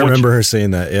couldn't imagine. I remember her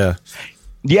saying that, yeah.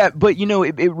 Yeah, but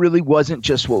it really wasn't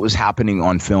just what was happening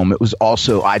on film. It was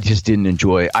also, I didn't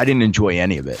enjoy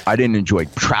any of it. I didn't enjoy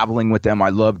traveling with them. I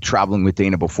loved traveling with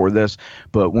Dana before this,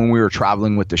 but when we were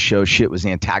traveling with the show, shit was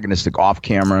antagonistic off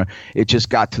camera. It just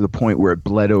got to the point where it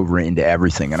bled over into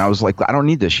everything. And I was like, I don't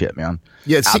need this shit, man.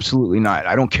 Yeah, absolutely not.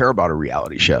 I don't care about a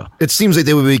reality show. It seems like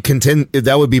they would be content.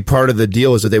 That would be part of the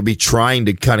deal, is that they would be trying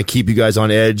to kind of keep you guys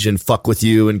on edge and fuck with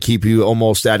you and keep you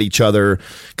almost at each other,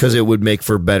 because it would make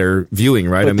for better viewing,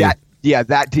 right? But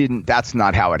that's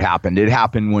not how it happened. It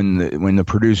happened when the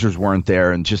producers weren't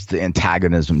there, and just the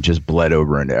antagonism just bled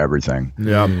over into everything.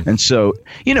 Yeah. And so,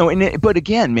 but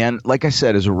again, man, like I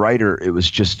said, as a writer, it was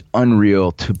just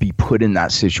unreal to be put in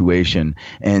that situation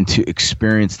and to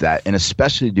experience that, and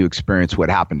especially to experience what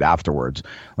happened afterwards.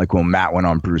 Like when Matt went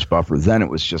on Bruce Buffer, then it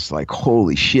was just like,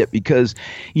 holy shit, because,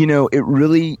 it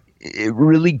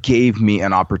really gave me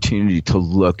an opportunity to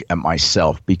look at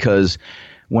myself, because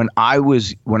when I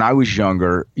was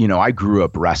younger, I grew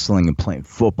up wrestling and playing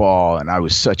football, and I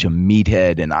was such a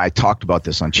meathead. And I talked about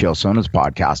this on Chael Sona's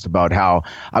podcast about how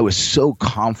I was so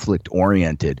conflict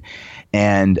oriented.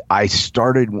 And I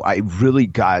really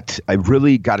got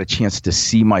a chance to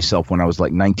see myself when I was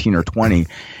like 19 or 20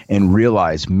 and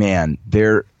realize, man,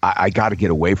 I got to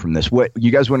get away from this. What, you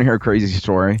guys want to hear a crazy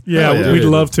story? Yeah, we'd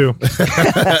love to.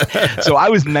 So I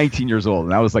was 19 years old,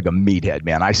 and I was like a meathead,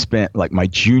 man. I spent like my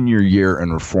junior year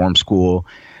in reform school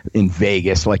in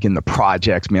Vegas, like in the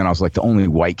projects, man. I was like the only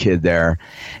white kid there,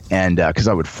 and because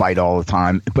I would fight all the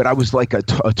time. But I was like a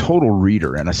total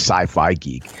reader and a sci-fi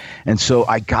geek. And so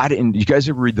I got in. You guys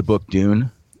ever read the book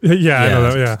Dune? Yeah, I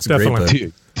know that. Yeah,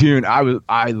 definitely. Dune,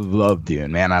 I love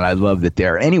Dune, man, and I loved it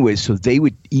there. Anyway, so they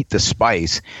would eat the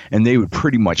spice, and they would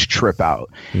pretty much trip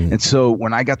out. And so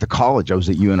when I got to college, I was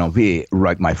at UNLV,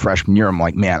 like my freshman year. I'm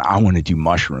like, man, I want to do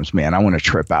mushrooms, man. I want to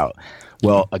trip out.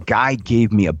 Well, a guy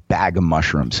gave me a bag of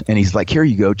mushrooms, and he's like, here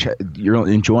you go. You'll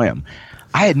enjoy them.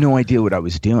 I had no idea what I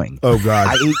was doing. Oh, God.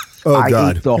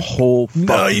 I ate the whole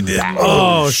fucking bag.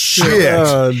 Oh, shit.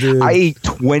 Oh, dude. I ate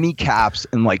 20 caps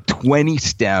and like 20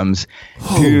 stems.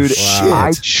 Dude,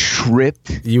 I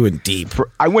tripped. You went deep.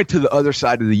 I went to the other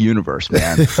side of the universe,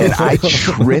 man. And I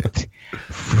tripped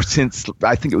since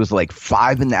I think it was like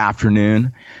 5 in the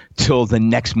afternoon till the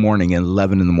next morning at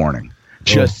 11 in the morning.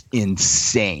 Just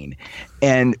insane.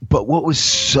 But what was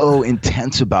so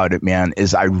intense about it, man,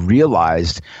 is I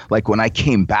realized, like, when I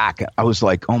came back, I was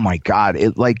like, oh my God,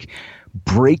 it like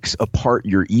breaks apart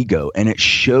your ego. And it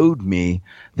showed me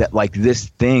that, like, this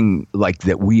thing, like,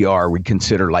 that we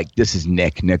consider, like, this is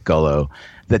Nick Gullo,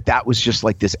 that was just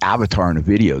like this avatar in a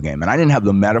video game. And I didn't have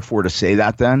the metaphor to say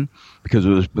that then, because it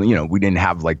was, we didn't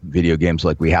have like video games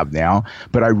like we have now.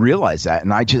 But I realized that.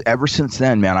 And I just, ever since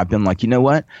then, man, I've been like, you know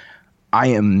what? I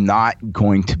am not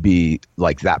going to be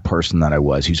like that person that I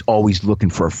was, who's always looking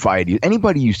for a fight.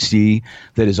 Anybody you see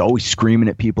that is always screaming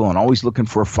at people and always looking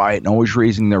for a fight and always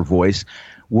raising their voice,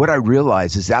 what I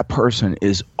realize is that person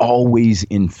is always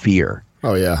in fear.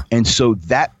 Oh, yeah. And so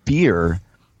that fear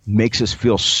makes us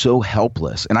feel so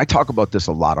helpless. And I talk about this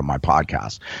a lot on my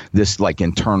podcast, this like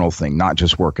internal thing, not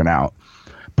just working out.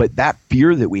 But that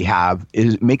fear that we have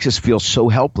makes us feel so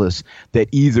helpless that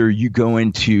either you go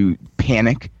into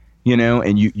panic,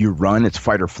 and you run, it's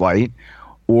fight or flight,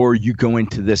 or you go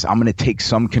into this, I'm going to take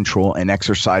some control and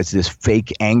exercise this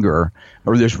fake anger,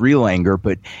 or this real anger,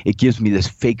 but it gives me this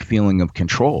fake feeling of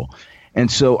control.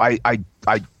 And so I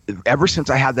ever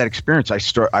since I had that experience,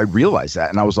 I realized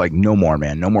that, and I was like, no more,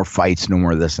 man, no more fights, no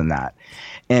more this and that.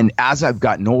 And as I've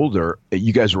gotten older,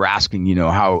 you guys were asking,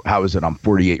 how is it I'm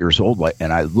 48 years old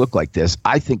and I look like this?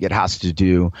 I think it has to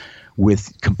do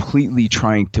with completely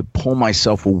trying to pull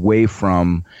myself away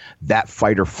from that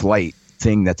fight or flight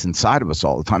thing that's inside of us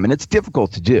all the time. And it's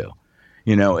difficult to do.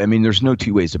 There's no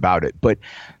two ways about it. But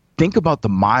think about the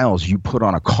miles you put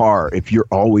on a car if you're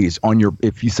always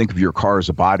if you think of your car as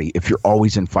a body, if you're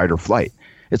always in fight or flight.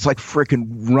 It's like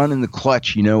freaking running the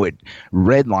clutch, at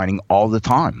redlining all the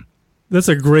time. That's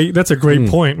a great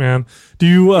point, man. Do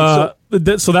you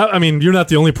you're not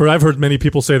the only person. I've heard many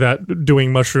people say that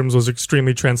doing mushrooms was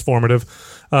extremely transformative.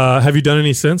 Have you done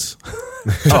any since?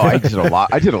 I did a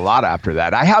lot. I did a lot after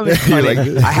that. I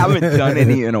haven't done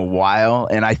any in a while,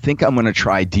 and I think I'm going to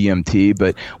try DMT.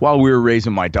 But while we were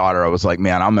raising my daughter, I was like,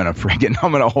 man, I'm going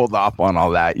to hold off on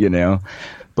all that,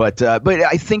 But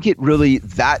I think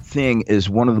that thing is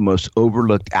one of the most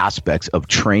overlooked aspects of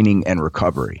training and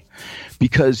recovery.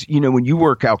 Because, when you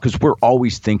work out, because we're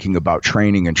always thinking about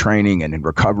training and in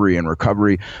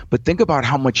recovery, but think about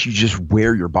how much you just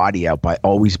wear your body out by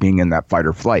always being in that fight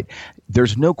or flight.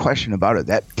 There's no question about it.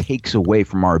 That takes away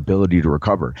from our ability to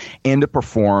recover and to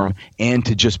perform and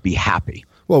to just be happy.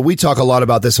 Well, we talk a lot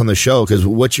about this on the show because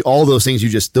all those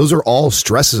things those are all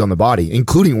stresses on the body,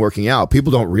 including working out.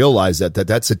 People don't realize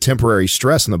that's a temporary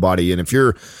stress on the body. And if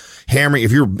you're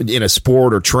in a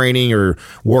sport or training or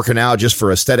working out just for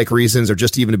aesthetic reasons or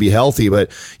just even to be healthy, but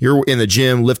you're in the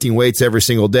gym lifting weights every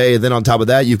single day. And then on top of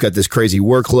that, you've got this crazy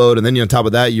workload. And then on top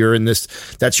of that,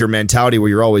 that's your mentality where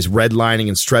you're always redlining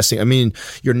and stressing. I mean,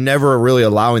 you're never really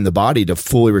allowing the body to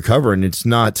fully recover. And it's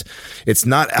not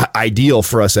ideal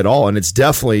for us at all. And it's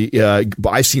definitely,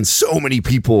 I've seen so many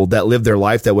people that live their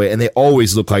life that way and they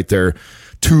always look like they're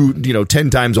 10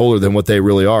 times older than what they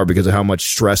really are because of how much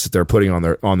stress that they're putting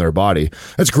on their body.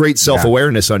 That's great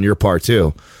self-awareness on your part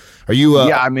too. Are you?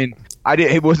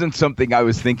 It wasn't something I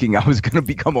was thinking I was going to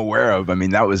become aware of. I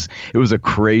mean, it was a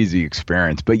crazy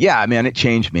experience, but yeah, man, it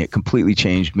changed me. It completely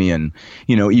changed me. And,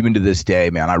 even to this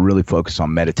day, man, I really focus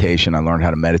on meditation. I learned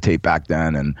how to meditate back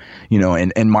then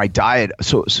and my diet.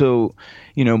 So,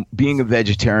 being a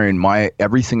vegetarian,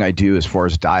 everything I do as far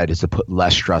as diet is to put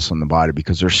less stress on the body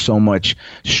because there's so much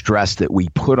stress that we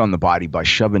put on the body by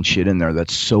shoving shit in there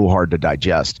that's so hard to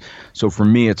digest. So for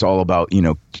me, it's all about,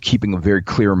 keeping a very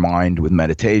clear mind with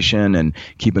meditation and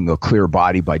keeping a clear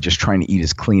body by just trying to eat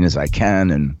as clean as I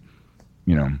can. And,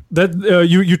 that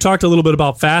you talked a little bit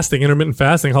about fasting, intermittent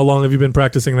fasting. How long have you been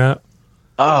practicing that?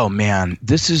 Oh man,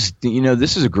 this is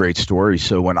a great story.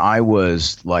 So when I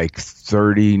was like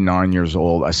 39 years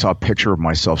old, I saw a picture of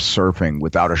myself surfing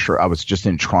without a shirt. I was just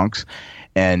in trunks,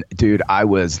 and dude, I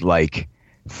was like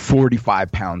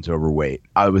 45 pounds overweight.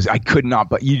 I could not,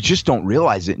 but you just don't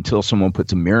realize it until someone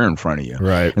puts a mirror in front of you.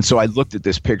 Right. And so I looked at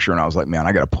this picture and I was like, man,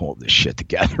 I got to pull this shit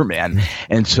together, man.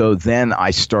 And so then I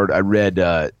read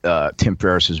Tim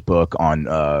Ferriss's book on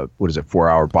 4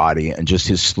 Hour Body and just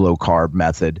his slow carb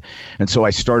method. And so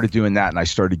I started doing that and I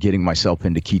started getting myself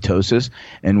into ketosis.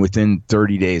 And within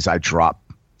 30 days, I dropped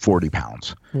 40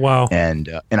 pounds. Wow. And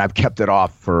I've kept it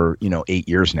off for, 8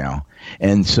 years now.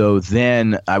 And so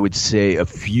then I would say a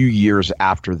few years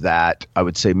after that, I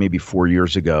would say maybe 4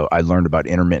 years ago, I learned about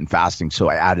intermittent fasting. So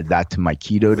I added that to my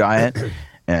keto diet.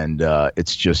 And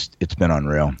it's been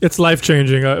unreal. It's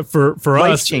life-changing for us.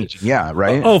 Life-changing, yeah,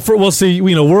 right?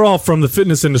 We're all from the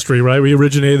fitness industry, right? We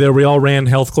originated there. We all ran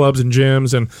health clubs and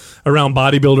gyms and around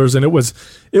bodybuilders, and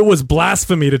it was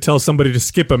blasphemy to tell somebody to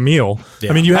skip a meal.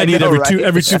 Yeah. I mean, you had to eat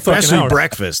every two fucking hours.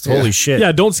 Breakfast. Yeah. Holy shit.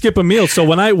 Yeah, don't skip a meal. So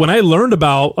when I learned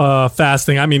about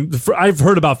fasting, I mean, I've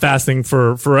heard about fasting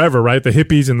for forever, right? The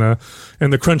hippies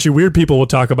and the crunchy weird people will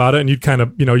talk about it, and you'd kind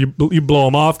of, you blow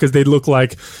them off because they look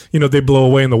like, they blow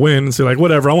away in the wind and say like,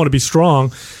 whatever, I want to be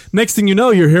strong. Next thing you know,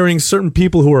 you're hearing certain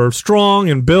people who are strong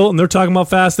and built and they're talking about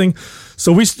fasting.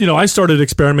 So I started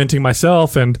experimenting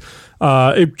myself, and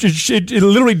it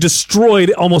literally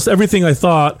destroyed almost everything I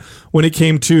thought when it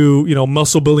came to,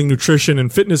 muscle building nutrition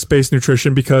and fitness based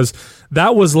nutrition, because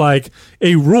that was like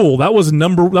a rule. That was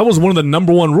one of the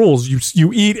number one rules.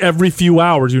 You eat every few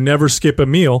hours. You never skip a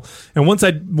meal. And once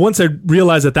I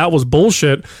realized that was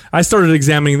bullshit, I started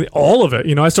examining all of it.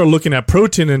 I started looking at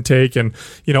protein intake and,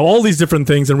 all these different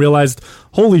things, and realized,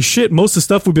 holy shit, most of the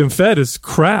stuff we've been fed is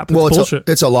crap. It's bullshit.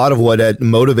 It's a lot of what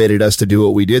motivated us to do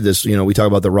what we did. This, we talk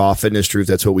about the raw fitness truth.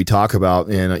 That's what we talk about.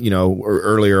 And,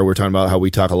 earlier we were talking about how we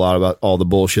talk a lot about all the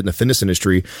bullshit in the fitness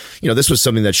industry. This was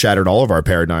something that shattered all of our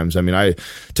paradigms. I mean,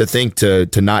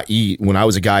 to not eat, when I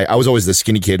was a guy, I was always the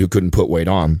skinny kid who couldn't put weight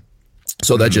on.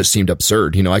 So that just seemed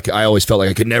absurd. I always felt like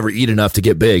I could never eat enough to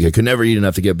get big.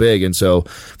 And so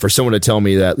for someone to tell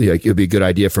me that it would be a good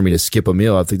idea for me to skip a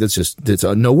meal, I think it's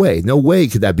no way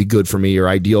could that be good for me or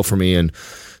ideal for me. And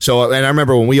so, and I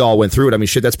remember when we all went through it, I mean,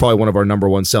 shit, that's probably one of our number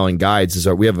one selling guides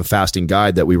we have a fasting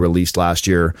guide that we released last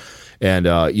year. And,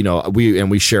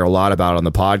 we share a lot about it on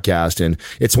the podcast. And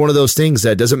it's one of those things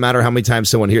that doesn't matter how many times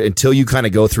someone hears, until you kind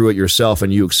of go through it yourself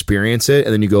and you experience it.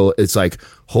 And then you go, it's like,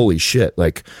 holy shit,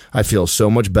 like I feel so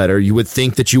much better. You would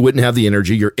think that you wouldn't have the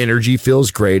energy. Your energy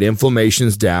feels great.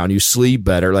 Inflammation's down. You sleep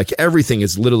better. Like everything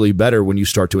is literally better when you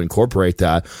start to incorporate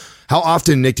that. How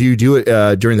often, Nick, do you do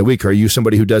it during the week? Are you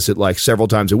somebody who does it like several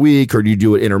times a week, or do you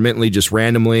do it intermittently, just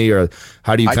randomly, or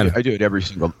how do you kind of? I do it every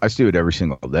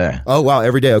single day. Oh wow,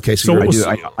 every day. Okay, so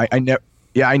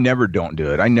I never don't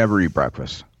do it. I never eat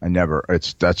breakfast.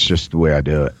 That's just the way I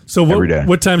do it. So every day.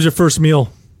 What time's your first meal?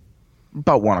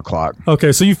 About 1 o'clock.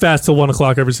 Okay, so you fast till 1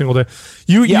 o'clock every single day.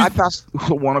 I fast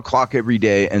 1 o'clock every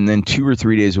day, and then 2 or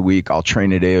 3 days a week I'll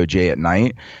train at AOJ at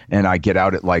night, and I get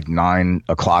out at like 9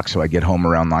 o'clock, so I get home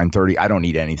around 9:30. I don't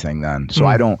eat anything then, so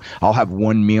I'll have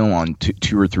one meal on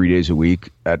 2 or 3 days a week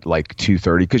at like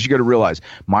 2:30, because you got to realize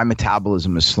my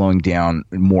metabolism is slowing down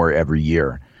more every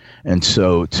year. And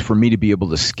so for me to be able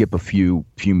to skip a few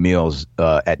meals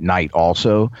at night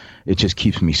also, it just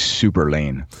keeps me super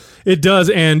lean. It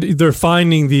does, and they're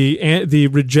finding the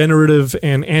regenerative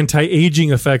and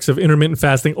anti-aging effects of intermittent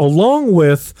fasting, along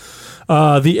with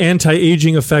the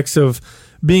anti-aging effects of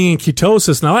being in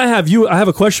ketosis. Now, I have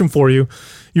a question for you.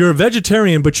 You're a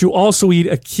vegetarian, but you also eat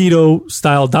a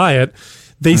keto-style diet.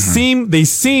 They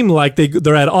seem like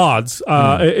they're at odds.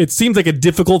 It seems like a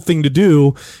difficult thing to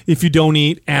do if you don't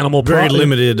eat animal very products.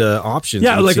 limited options.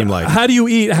 Yeah, like how do you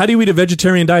eat a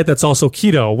vegetarian diet that's also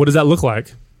keto? What does that look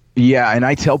like? Yeah, and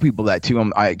I tell people that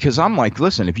too. Because I'm like,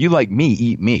 listen, if you like meat,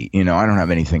 eat meat. I don't have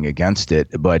anything against it,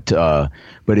 but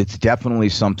it's definitely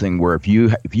something where if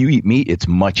you eat meat, it's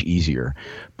much easier.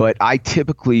 But I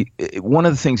typically, one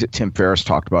of the things that Tim Ferriss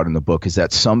talked about in the book is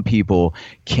that some people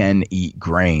can eat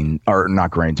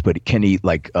not grains, but can eat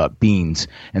like beans,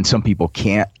 and some people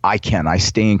can't. I can. I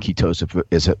stay in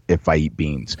ketosis if I eat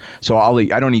beans. So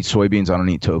I don't eat soybeans, I don't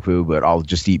eat tofu, but I'll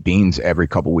just eat beans every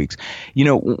couple weeks.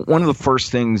 One of the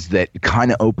first things that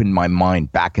kind of opened my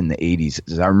mind back in the 80s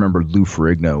is I remember Lou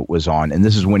Ferrigno was on, and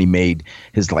this is when he made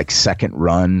his like second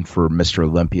run for Mr.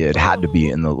 Olympia. It had to be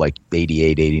in the like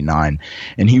 88, 89.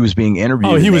 And he was being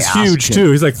interviewed. Oh, he was huge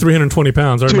too. He's like 320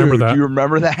 pounds. I remember that. Do you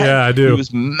remember that? Yeah, I do. He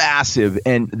was massive.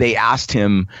 And they asked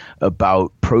him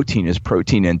about his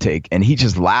protein intake. And he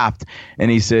just laughed.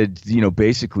 And he said,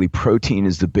 basically protein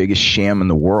is the biggest sham in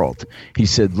the world. He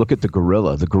said, look at the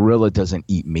gorilla. The gorilla doesn't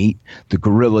eat meat. The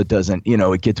gorilla doesn't,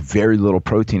 it gets very little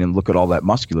protein, and look at all that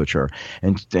musculature.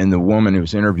 And the woman who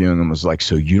was interviewing him was like,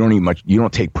 so you don't eat much, you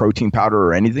don't take protein powder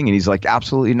or anything? And he's like,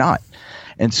 absolutely not.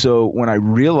 And so when I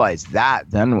realized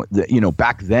that, then,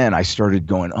 back then I started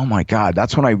going, oh my God,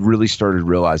 that's when I really started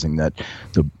realizing that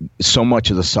so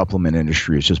much of the supplement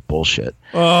industry is just bullshit.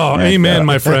 Oh, amen,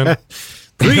 my friend.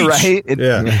 Right?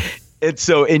 Yeah.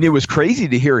 And it was crazy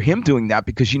to hear him doing that,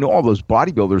 because, all those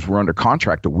bodybuilders were under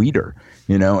contract to Weider,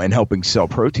 and helping sell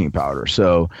protein powder.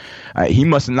 So he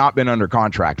must have not been under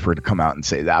contract for it to come out and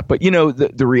say that. But,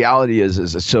 the reality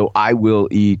is so I will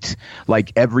eat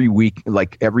like every week,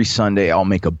 like every Sunday, I'll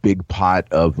make a big pot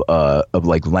of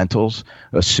like lentils,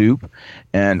 a soup,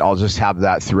 and I'll just have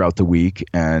that throughout the week.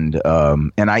 And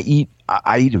I eat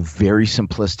a very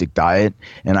simplistic diet,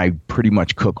 and I pretty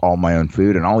much cook all my own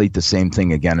food, and I'll eat the same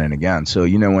thing again and again. So,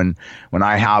 when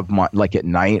I have like at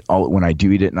night, when I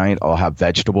do eat at night, I'll have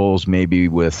vegetables, maybe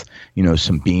with,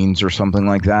 some beans or something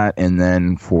like that. And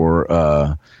then for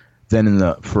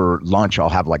lunch, I'll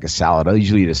have like a salad. I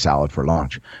usually eat a salad for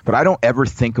lunch, but I don't ever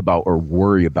think about or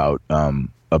worry about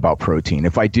protein.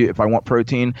 If I want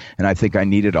protein and I think I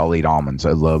need it, I'll eat almonds.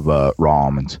 I love raw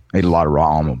almonds. I eat a lot of raw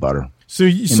almond butter. So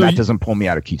that doesn't pull me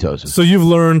out of ketosis. So you've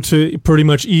learned to pretty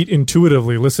much eat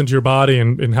intuitively, listen to your body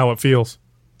and how it feels.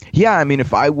 Yeah, I mean,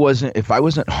 if I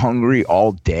wasn't hungry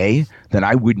all day, then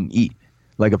I wouldn't eat.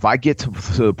 Like if I get to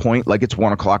the point, like it's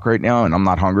 1 o'clock right now and I'm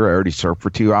not hungry, I already surfed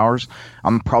for 2 hours,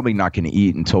 I'm probably not going to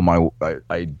eat until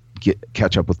I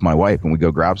catch up with my wife and we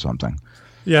go grab something.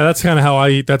 Yeah, that's kind of how I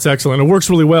eat. That's excellent. It works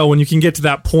really well when you can get to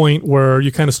that point where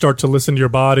you kind of start to listen to your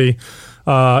body.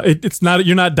 It's not,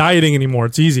 you're not dieting anymore.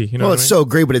 It's easy. Well, it's so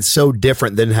great, but it's so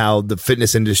different than how the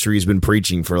fitness industry has been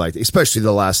preaching for especially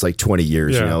the last 20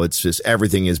 years. Yeah. It's just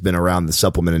everything has been around the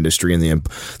supplement industry, and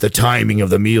the timing of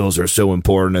the meals are so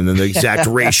important, and then the exact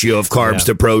ratio of carbs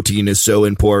to protein is so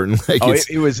important.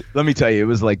 It was. Let me tell you, it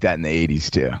was like that in the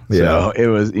 80s too. So it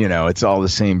was. It's all the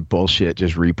same bullshit,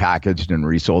 just repackaged and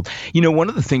resold. One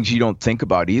of the things you don't think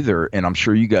about either, and I'm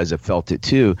sure you guys have felt it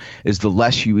too, is the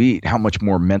less you eat, how much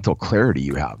more mental clarity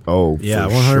you have. Oh, yeah,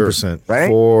 100%. Right?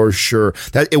 For sure.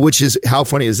 Which is, how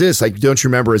funny is this? Like, don't you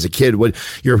remember as a kid what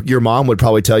your mom would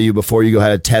probably tell you before you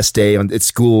had a test day at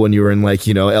school when you were in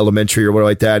elementary or whatever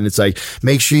like that, and it's like,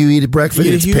 make sure you eat at breakfast.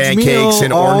 It's pancakes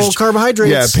and orange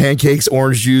carbohydrates. Yeah, pancakes,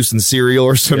 orange juice, and cereal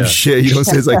or some shit.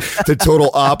 It's like the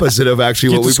total opposite of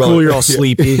actually what we school. probably. You're all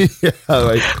sleepy.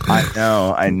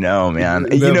 I know, man.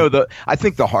 I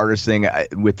think the hardest thing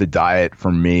with the diet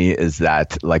for me is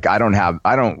that I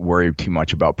don't worry too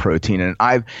much about protein.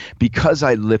 And because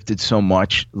I lifted so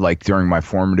much, like during my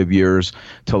formative years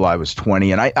till I was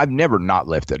 20, and I've never not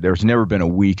lifted. There's never been a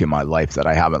week in my life that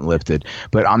I haven't lifted.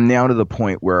 But I'm now to the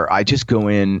point where I just go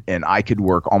in and I could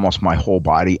work almost my whole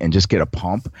body and just get a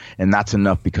pump. And that's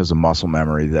enough because of muscle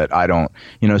memory that I don't,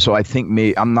 so I think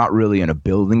I'm not really in a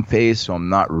building phase. So I'm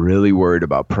not really worried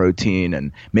about protein.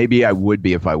 And maybe I would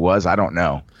be if I was. I don't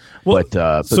know. Well,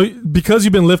 but so because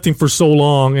you've been lifting for so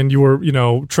long and you were,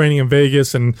 training in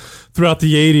Vegas and throughout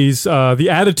the 80s, the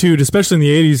attitude, especially in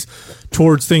the 80s,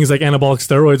 towards things like anabolic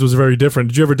steroids was very different.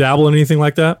 Did you ever dabble in anything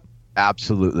like that?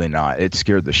 Absolutely not. It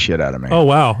scared the shit out of me. Oh,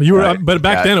 wow. You were, but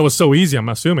back then it was so easy, I'm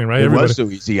assuming, right? It was so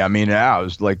easy. I mean, I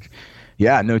was like,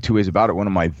 no two ways about it. One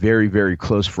of my very, very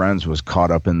close friends was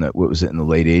caught up in the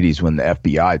late 80s when the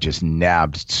FBI just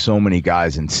nabbed so many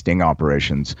guys in sting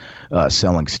operations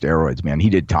selling steroids, man. He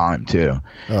did time too.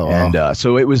 Oh, wow. And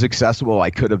so it was accessible.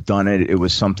 I could have done it. It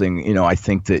was something, I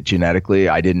think that genetically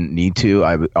I didn't need to.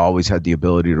 I always had the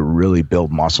ability to really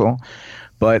build muscle.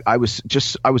 But I was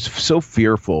so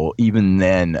fearful even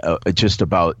then just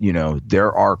about,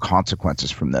 there are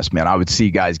consequences from this, man. I would see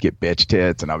guys get bitch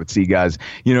tits and I would see guys,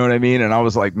 you know what I mean? And I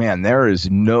was like, man, there is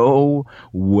no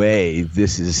way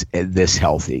this is this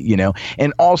healthy,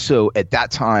 And also at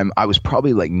that time, I was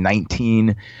probably like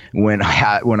 19 when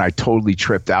I totally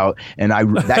tripped out, and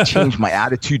that changed my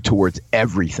attitude towards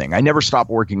everything. I never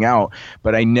stopped working out,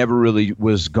 but I never really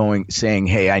was saying,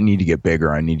 hey, I need to get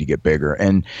bigger.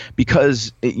 And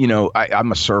because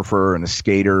I'm a surfer and a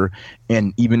skater,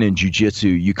 and even in jiu-jitsu,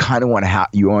 you kind of want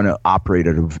to operate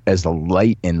at as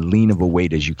light and lean of a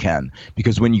weight as you can,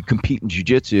 because when you compete in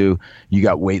jiu-jitsu, you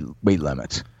got weight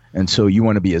limits. And so you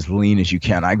want to be as lean as you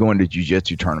can. I go into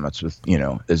jiu-jitsu tournaments with,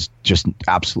 as just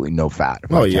absolutely no fat.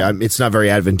 Oh, yeah. It's not very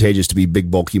advantageous to be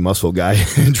big, bulky muscle guy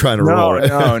and trying to roll.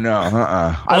 No.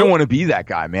 I don't want to be that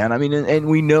guy, man. I mean, and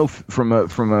we know from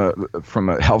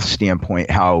a health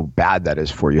standpoint how bad that is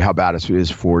for you, how bad it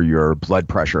is for your blood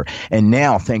pressure. And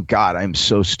now, thank God, I'm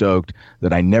so stoked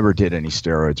that I never did any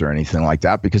steroids or anything like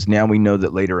that, because now we know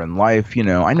that later in life,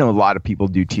 I know a lot of people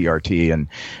do TRT, and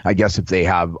I guess if they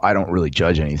have, I don't really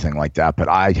judge anything like that, but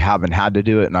I haven't had to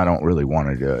do it, and I don't really want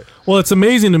to do it. Well, it's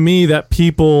amazing to me that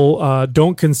people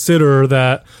don't consider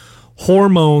that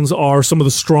hormones are some of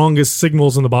the strongest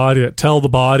signals in the body that tell the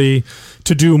body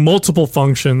to do multiple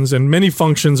functions, and many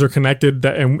functions are connected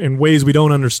in ways we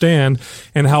don't understand,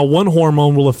 and how one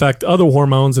hormone will affect other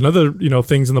hormones and other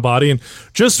things in the body. And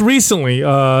just recently,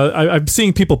 I'm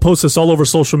seeing people post this all over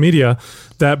social media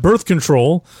that birth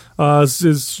control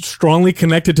is strongly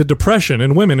connected to depression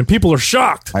in women, and people are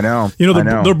shocked. I know.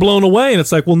 They're blown away, and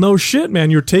it's like, well, no shit,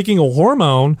 man. You're taking a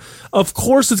hormone. Of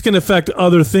course, it's going to affect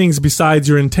other things besides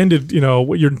your intended,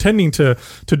 what you're intending to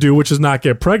do, which is not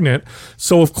get pregnant.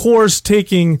 So, of course,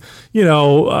 taking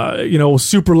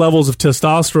super levels of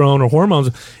testosterone or hormones,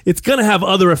 it's going to have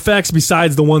other effects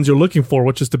besides the ones you're looking for,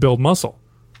 which is to build muscle.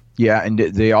 Yeah, and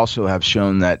they also have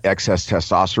shown that excess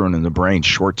testosterone in the brain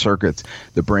short circuits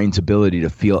the brain's ability to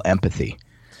feel empathy.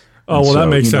 Oh, well, that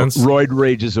makes sense. Roid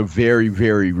rage is a very,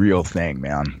 very real thing,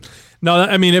 man. No,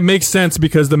 I mean, it makes sense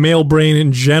because the male brain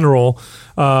in general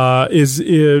is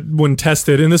when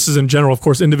tested, and this is in general, of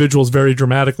course, individuals vary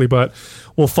dramatically, but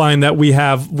we'll find that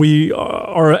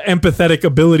our empathetic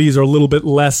abilities are a little bit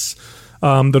less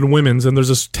than women's. And there's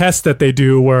this test that they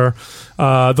do where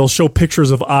they'll show pictures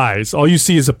of eyes. All you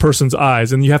see is a person's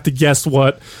eyes, and you have to guess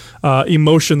what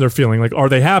emotion they're feeling. Like, are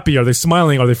they happy? Are they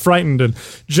smiling? Are they frightened? And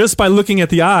just by looking at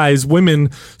the eyes,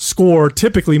 women score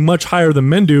typically much higher than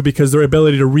men do because their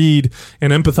ability to read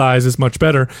and empathize is much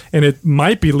better. And it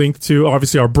might be linked to,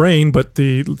 obviously, our brain, but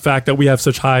the fact that we have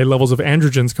such high levels of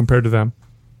androgens compared to them.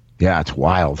 Yeah, it's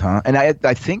wild, huh? And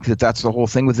I think that's the whole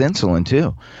thing with insulin,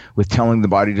 too, with telling the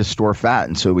body to store fat.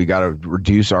 And so we got to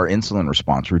reduce our insulin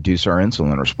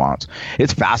response.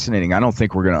 It's fascinating. I don't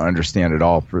think we're going to understand it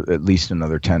all for at least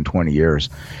another 10, 20 years.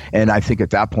 And I think at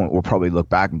that point, we'll probably look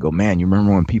back and go, man, you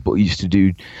remember when people used to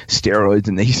do steroids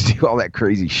and they used to do all that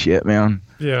crazy shit, man?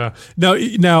 Yeah.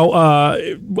 Now,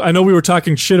 I know we were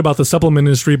talking shit about the supplement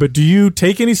industry, but do you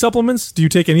take any supplements? Do you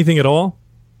take anything at all?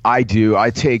 I do.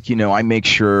 I take, I make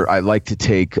sure I like to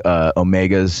take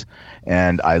omegas,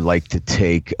 and I like to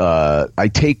take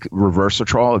I take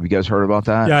Resveratrol. Have you guys heard about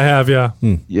that? Yeah, I have, yeah.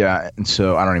 Yeah, and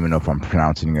so I don't even know if I'm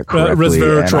pronouncing it correctly.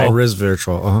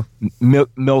 Resveratrol.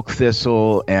 Milk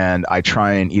thistle, and I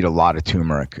try and eat a lot of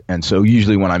turmeric. And so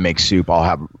usually when I make soup, I'll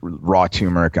have raw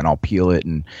turmeric, and I'll peel it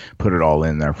and put it all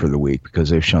in there for the week, because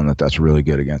they've shown that that's really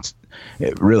good against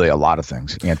really a lot of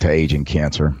things, anti-aging,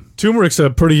 cancer. Turmeric's a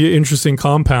pretty interesting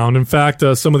compound. In fact,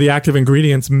 some of the active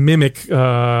ingredients mimic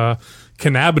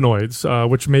cannabinoids,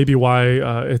 which may be why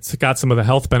it's got some of the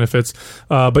health benefits.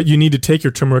 But you need to take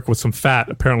your turmeric with some fat.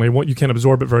 Apparently, you can't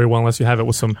absorb it very well unless you have it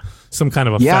with some kind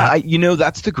of a fat. Yeah,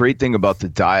 that's the great thing about the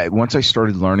diet. Once I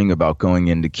started learning about going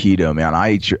into keto, man,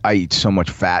 I eat so much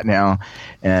fat now,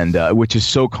 and which is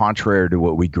so contrary to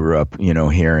what we grew up,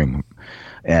 hearing.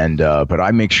 And but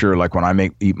I make sure, like when I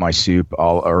make my soup,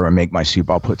 I'll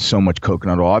put so much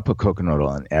coconut oil. I put coconut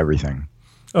oil in everything.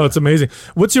 Oh, it's amazing.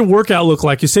 What's your workout look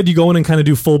like? You said you go in and kind of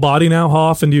do full body now. How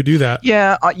often do you do that?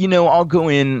 Yeah, I'll go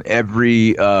in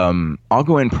I'll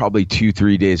go in probably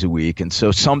 2-3 days a week. And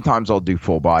so sometimes I'll do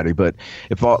full body, but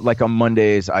like on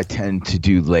Mondays, I tend to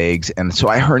do legs. And so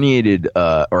I herniated,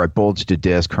 or I bulged a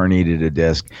disc, herniated a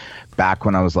disc back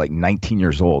when I was like 19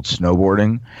 years old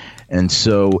snowboarding. And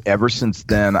so ever since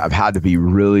then, I've had to be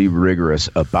really rigorous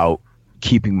about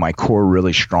keeping my core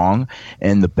really strong.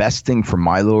 And the best thing for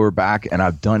my lower back, and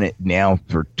I've done it now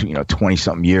for 20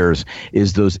 something years,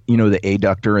 is those the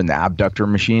adductor and the abductor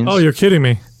machines. Oh, you're kidding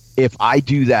me. If I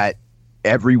do that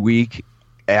every week,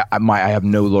 I have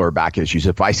no lower back issues.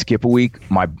 If I skip a week,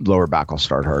 my lower back will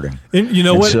start hurting. And you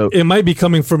know what? So, it might be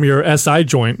coming from your SI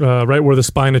joint, right where the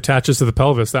spine attaches to the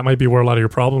pelvis. That might be where a lot of your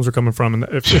problems are coming from, and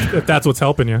if that's what's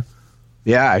helping you.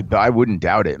 Yeah, I wouldn't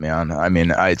doubt it, man. I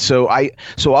mean, so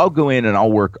I'll go in and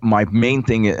I'll work. My main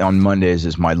thing on Mondays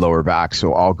is my lower back.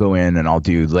 So I'll go in and I'll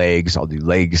do legs. I'll do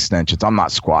leg extensions. I'm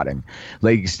not squatting.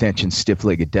 Leg extensions,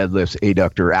 stiff-legged deadlifts,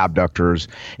 adductor, abductors,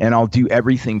 and I'll do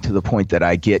everything to the point that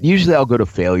I get. Usually I'll go to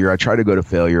failure. I try to go to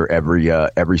failure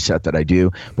every set that I do,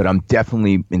 but I'm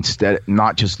definitely instead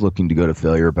not just looking to go to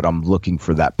failure, but I'm looking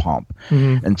for that pump.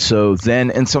 Mm-hmm. And so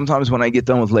and sometimes when I get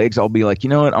done with legs, I'll be like, you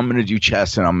know what? I'm going to do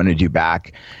chest and I'm going to do back.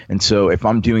 And so if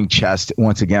I'm doing chest,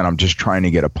 once again, I'm just trying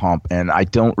to get a pump, and I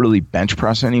don't really bench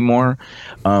press anymore,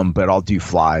 but I'll do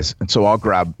flies. And so I'll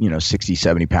grab 60,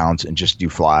 70 pounds and just do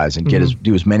flies and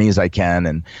do as many as I can.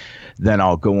 And then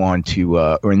I'll go on to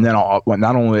I'll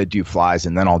not only do flies,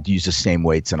 and then I'll use the same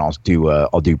weights, and I'll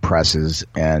do presses,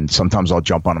 and sometimes I'll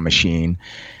jump on a machine.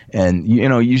 And,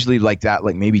 usually like that,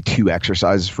 like maybe 2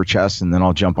 exercises for chest, and then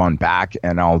I'll jump on back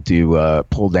and I'll do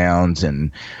pull downs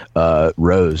and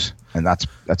rows. And that's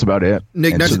about it.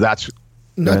 Nick,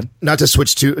 not to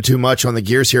switch too much on the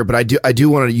gears here, but I do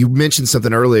want to. You mentioned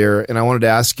something earlier, and I wanted to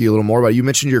ask you a little more about it. You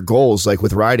mentioned your goals, like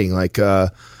with riding. Like, can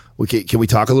we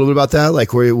talk a little bit about that?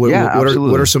 Like,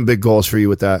 what are some big goals for you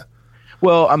with that?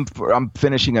 Well, I'm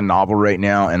finishing a novel right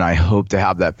now, and I hope to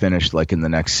have that finished like in the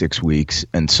next 6 weeks.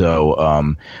 And so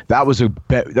that was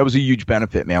a huge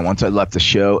benefit, man. Once I left the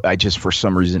show, I just for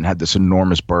some reason had this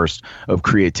enormous burst of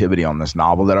creativity on this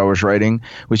novel that I was writing.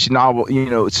 Which novel,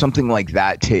 something like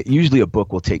that. Usually a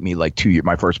book will take me like 2 years.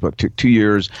 My first book took 2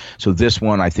 years, so this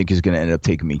one I think is going to end up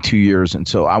taking me 2 years. And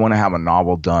so I want to have a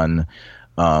novel done.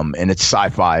 And it's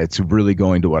sci-fi. It's really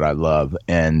going to what I love.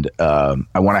 And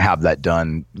I want to have that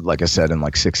done, like I said, in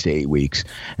like 6 to 8 weeks.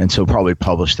 And so probably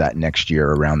publish that next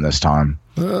year around this time.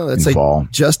 Oh, that's like fall.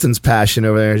 Justin's passion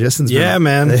over there.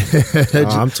 Man.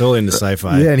 I'm totally into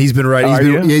sci-fi. Yeah, and he's been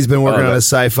writing. He's been working on a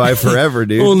sci-fi forever,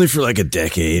 dude. Only for like a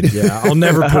decade. Yeah, I'll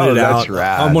never put it out.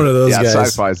 Rad. I'm one of those guys.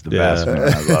 Sci-fi's the best, man.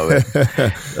 I love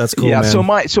it. That's cool. Yeah.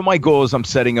 Man. So my goal is I'm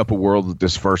setting up a world with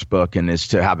this first book, and is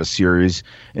to have a series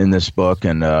in this book,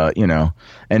 and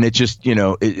and it just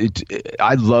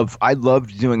I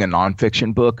love doing a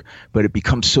nonfiction book, but it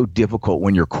becomes so difficult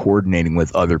when you're coordinating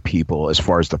with other people as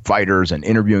far as the fighters and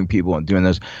interviewing people and doing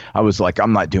this. I was like,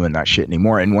 I'm not doing that shit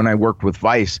anymore. And when I worked with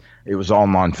Vice, it was all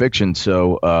nonfiction.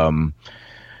 So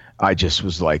I just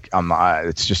was like,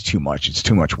 it's just too much. It's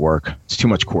too much work. It's too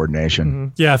much coordination. Mm-hmm.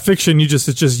 Yeah, fiction. It's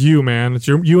just you, man. It's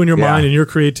you and your mind and your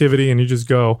creativity, and you just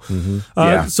go.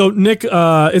 Mm-hmm. So Nick,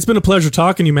 it's been a pleasure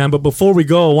talking to you, man. But before we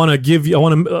go, I want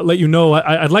to let you know,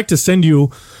 I'd like to send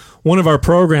you one of our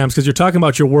programs, because you're talking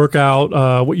about your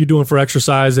workout, what you're doing for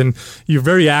exercise, and you're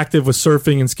very active with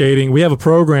surfing and skating. We have a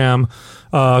program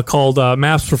called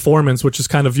MAPS Performance, which is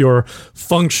kind of your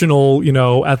functional,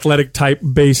 athletic type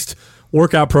based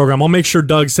workout program. I'll make sure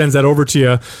Doug sends that over to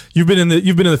you. You've been in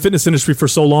the fitness industry for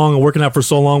so long and working out for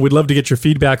so long. We'd love to get your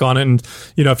feedback on it, and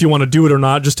if you want to do it or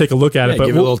not, just take a look at it. But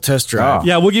give it a little test drive.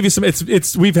 Yeah, we'll give you some.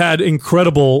 We've had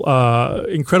incredible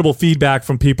feedback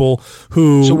from people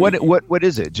who. So what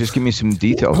is it? Just give me some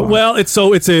details. Well, it's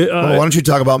a. Why don't you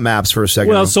talk about MAPS for a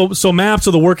second? Well, so MAPS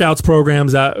are the workouts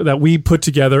programs that we put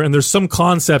together, and there's certain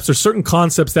concepts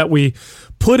that we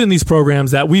put in these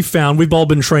programs that we found. We've all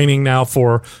been training now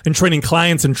training training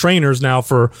clients and trainers now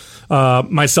for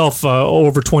myself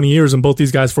over 20 years and both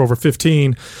these guys for over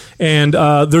 15. And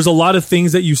there's a lot of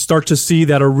things that you start to see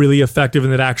that are really effective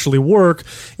and that actually work.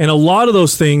 And a lot of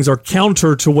those things are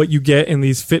counter to what you get in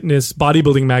these fitness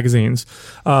bodybuilding magazines.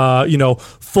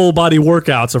 Full body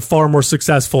workouts are far more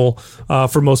successful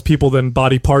for most people than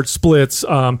body part splits.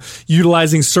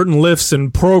 Utilizing certain lifts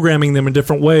and programming them in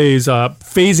different ways,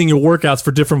 phasing your workouts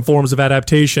for different forms of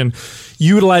adaptation,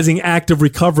 utilizing active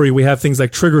recovery. We have things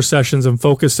like trigger sessions and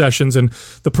focus sessions, and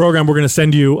the program we're going to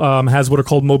send you has what are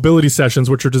called mobility sessions,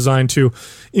 which are designed to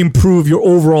improve your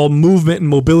overall movement and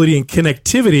mobility and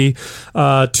connectivity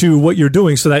to what you're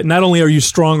doing, so that not only are you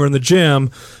stronger in the gym,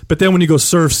 but then when you go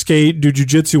surf, skate, do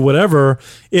jiu-jitsu, whatever,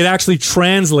 it actually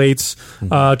translates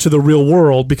to the real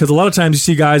world. Because a lot of times you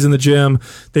see guys in the gym,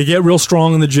 they get real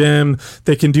strong in the gym,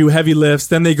 they can do heavy lifts,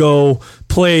 then they go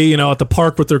play, at the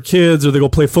park with their kids, or they go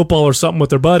play football or something with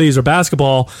their buddies or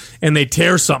basketball, and they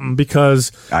tear something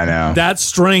because I know that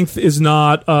strength is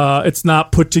not it's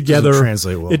not put together.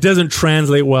 It doesn't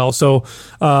translate well. So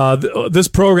this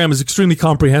program is extremely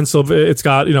comprehensive. It's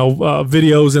got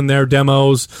videos in there,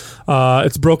 demos.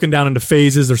 It's broken down into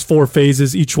phases. There's 4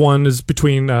 phases. Each one is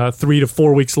between 3 to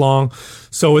 4 weeks long.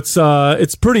 So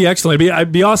it's pretty excellent.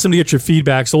 It'd be awesome to get your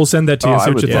feedback. So we'll send that to you.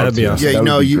 See what you think. That'd be awesome.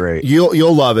 Yeah,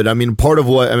 you'll love it. I mean, part of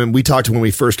what we talked when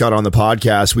we first got on the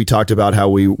podcast. We talked about how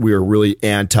we were really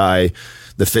anti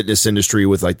the fitness industry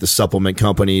with like the supplement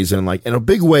companies, and like in a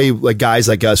big way, like guys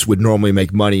like us would normally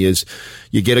make money is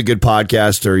you get a good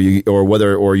podcast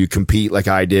or you compete like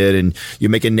I did, and you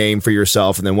make a name for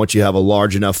yourself, and then once you have a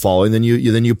large enough following, then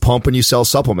you pump and you sell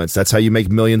supplements. That's how you make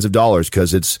millions of dollars,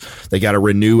 because they got to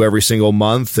renew every single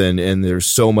month, and there's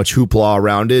so much hoopla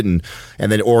around it, and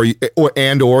then or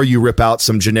you rip out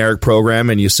some generic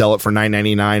program and you sell it for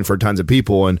 $9.99 for tons of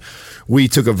people. And we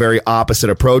took a very opposite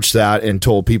approach to that and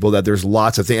told people that there's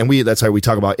lots of things, and that's how we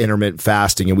talk about intermittent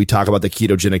fasting, and we talk about the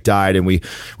ketogenic diet, and we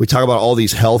talk about all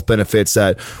these health benefits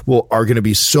that are going to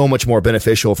be so much more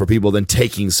beneficial for people than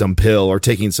taking some pill or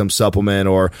taking some supplement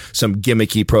or some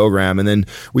gimmicky program. And then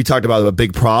we talked about a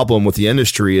big problem with the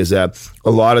industry is that a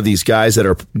lot of these guys that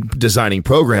are designing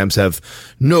programs have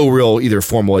no real either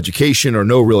formal education or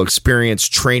no real experience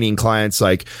training clients.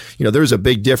 Like, there's a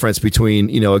big difference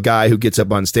between, a guy who gets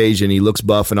up on stage and he looks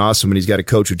buff and awesome and he's got a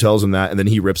coach who tells him that, and then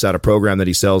he rips out a program that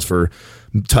he sells for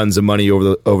tons of money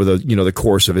over the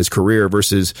course of his career,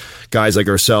 versus guys like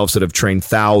ourselves that have trained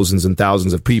thousands and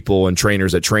thousands of people, and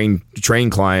trainers that train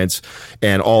clients,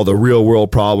 and all the real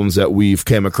world problems that we've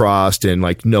came across, and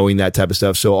like knowing that type of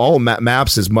stuff. So all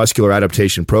MAPS is muscular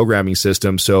adaptation programming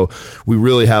system. So we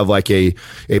really have like a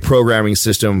programming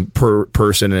system per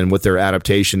person and what their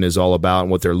adaptation is all about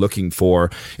and what they're looking for.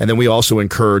 And then we also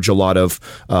encourage a lot of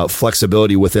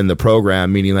flexibility within the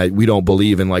program, meaning that we don't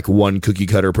believe in like one cookie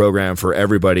cutter program for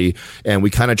everybody, and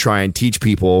we kind of try and teach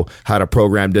people how to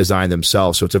program design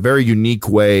themselves. So it's a very unique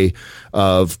way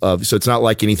of so it's not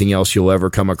like anything else you'll ever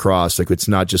come across. Like, it's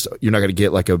not just, you're not going to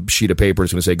get like a sheet of paper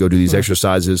that's going to say go do these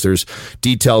exercises. There's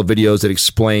detailed videos that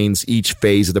explains each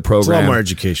phase of the program. It's a lot more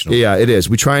educational. Yeah, it is.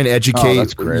 We try and educate.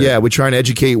 That's great. Yeah, we try and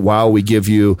educate while we give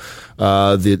you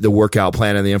the workout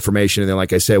plan and the information. And then,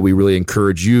 like I said, we really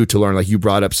encourage you to learn. Like you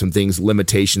brought up some things,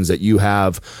 limitations that you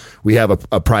have. We have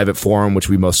a private forum, which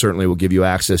we most certainly will give you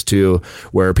access to,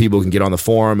 where people can get on the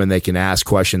forum and they can ask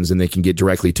questions, and they can get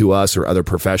directly to us or other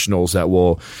professionals that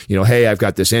will, hey, I've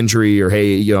got this injury, or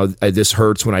hey, this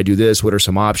hurts when I do this. What are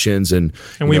some options? And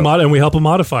we help them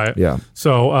modify it. Yeah.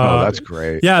 So that's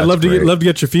great. Yeah, I'd love to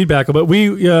get your feedback. But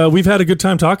we've had a good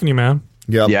time talking to you, man.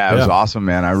 Yep. Yeah, it was awesome,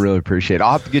 man. I really appreciate it.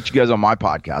 I'll have to get you guys on my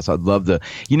podcast. I'd love to.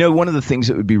 One of the things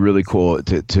that would be really cool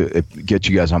to get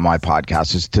you guys on my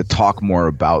podcast is to talk more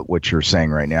about what you're saying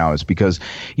right now, is because,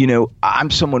 I'm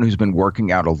someone who's been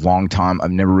working out a long time.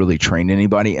 I've never really trained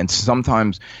anybody. And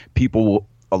sometimes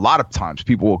a lot of times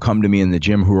people will come to me in the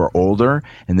gym who are older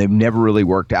and they've never really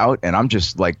worked out. And I'm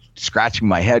just like scratching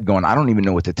my head going, I don't even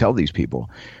know what to tell these people,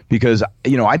 because,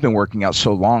 I've been working out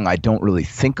so long. I don't really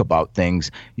think about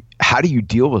things. How do you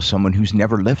deal with someone who's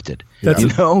never lifted?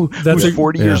 Who's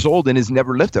 40 years old and has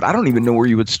never lifted? I don't even know where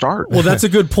you would start. Well, that's a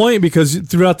good point, because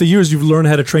throughout the years you've learned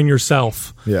how to train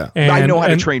yourself. Yeah, I know how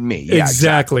to train me. Yeah,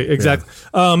 exactly.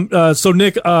 So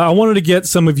Nick, I wanted to get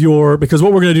some of because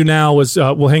what we're going to do now is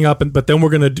we'll hang up, but then we're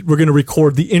going to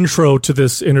record the intro to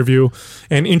this interview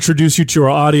and introduce you to our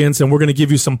audience, and we're going to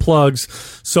give you some plugs.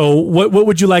 So what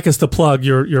would you like us to plug?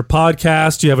 Your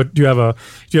podcast? Do you have a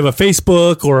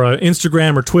Facebook or an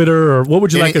Instagram or Twitter? Or what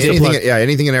would you like us to plug? Yeah,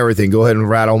 anything and everything. Go ahead and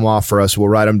rattle them off for us. We'll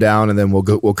write them down, and then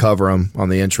we'll cover them on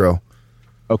the intro.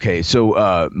 Okay,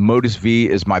 so Modus V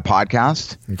is my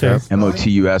podcast. Okay.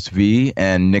 MOTUSV,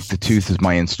 and Nick the Tooth is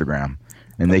my Instagram,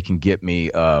 and they can get me.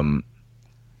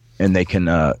 And they can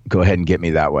go ahead and get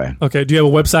me that way. Okay. Do you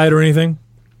have a website or anything?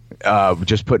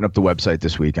 Just putting up the website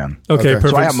this weekend. Okay, perfect.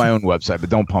 So I have my own website,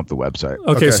 but don't pump the website.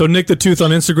 Okay, so Nick the Tooth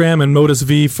on Instagram and Modus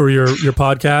V for your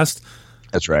podcast.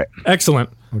 That's right. Excellent.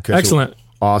 Okay, Excellent. So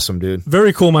awesome, dude.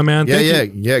 Very cool, my man.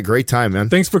 Yeah. Great time, man.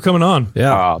 Thanks for coming on.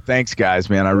 Yeah. Oh, thanks,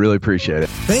 guys, man. I really appreciate it.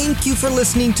 Thank you for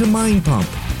listening to Mind Pump.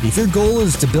 If your goal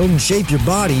is to build and shape your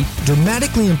body,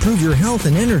 dramatically improve your health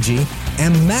and energy,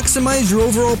 and maximize your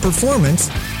overall performance,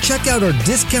 check out our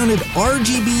discounted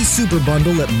RGB Super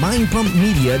Bundle at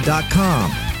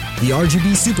mindpumpmedia.com. The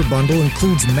RGB Super Bundle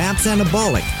includes MAPS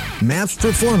Anabolic, MAPS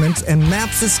Performance, and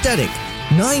MAPS Aesthetic.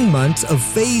 9 months of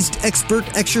phased expert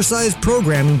exercise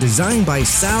programming designed by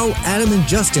Sal, Adam, and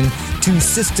Justin to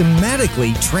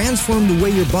systematically transform the way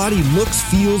your body looks,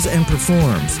 feels, and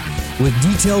performs. With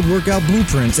detailed workout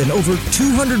blueprints and over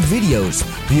 200 videos,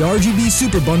 the RGB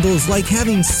Super Bundle is like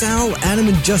having Sal, Adam,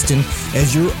 and Justin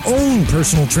as your own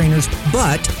personal trainers,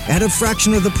 but at a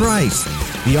fraction of the price.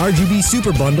 The RGB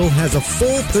Super Bundle has a full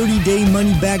 30-day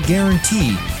money-back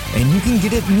guarantee, and you can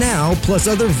get it now plus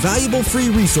other valuable free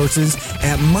resources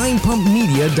at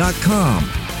mindpumpmedia.com.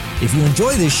 If you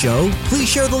enjoy this show, please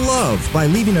share the love by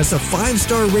leaving us a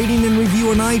 5-star rating and review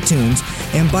on iTunes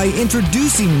and by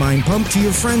introducing Mind Pump to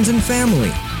your friends and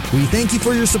family. We thank you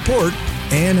for your support,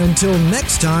 and until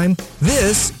next time,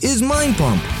 this is Mind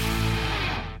Pump.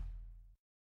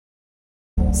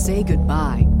 Say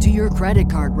goodbye to your credit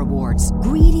card rewards.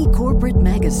 Greedy corporate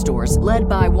mega stores, led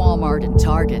by Walmart and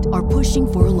Target, are pushing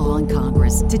for a law in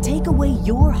Congress to take away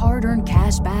your hard-earned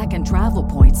cash back and travel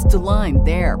points to line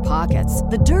their pockets.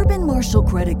 The Durbin-Marshall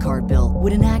credit card bill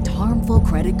would enact harmful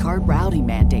credit card routing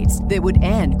mandates that would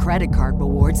end credit card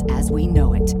rewards as we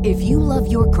know it. If you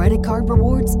love your credit card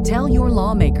rewards, tell your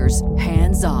lawmakers,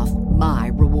 hands off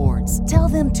my rewards. Tell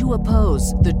them to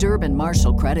oppose the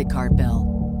Durbin-Marshall credit card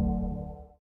bill.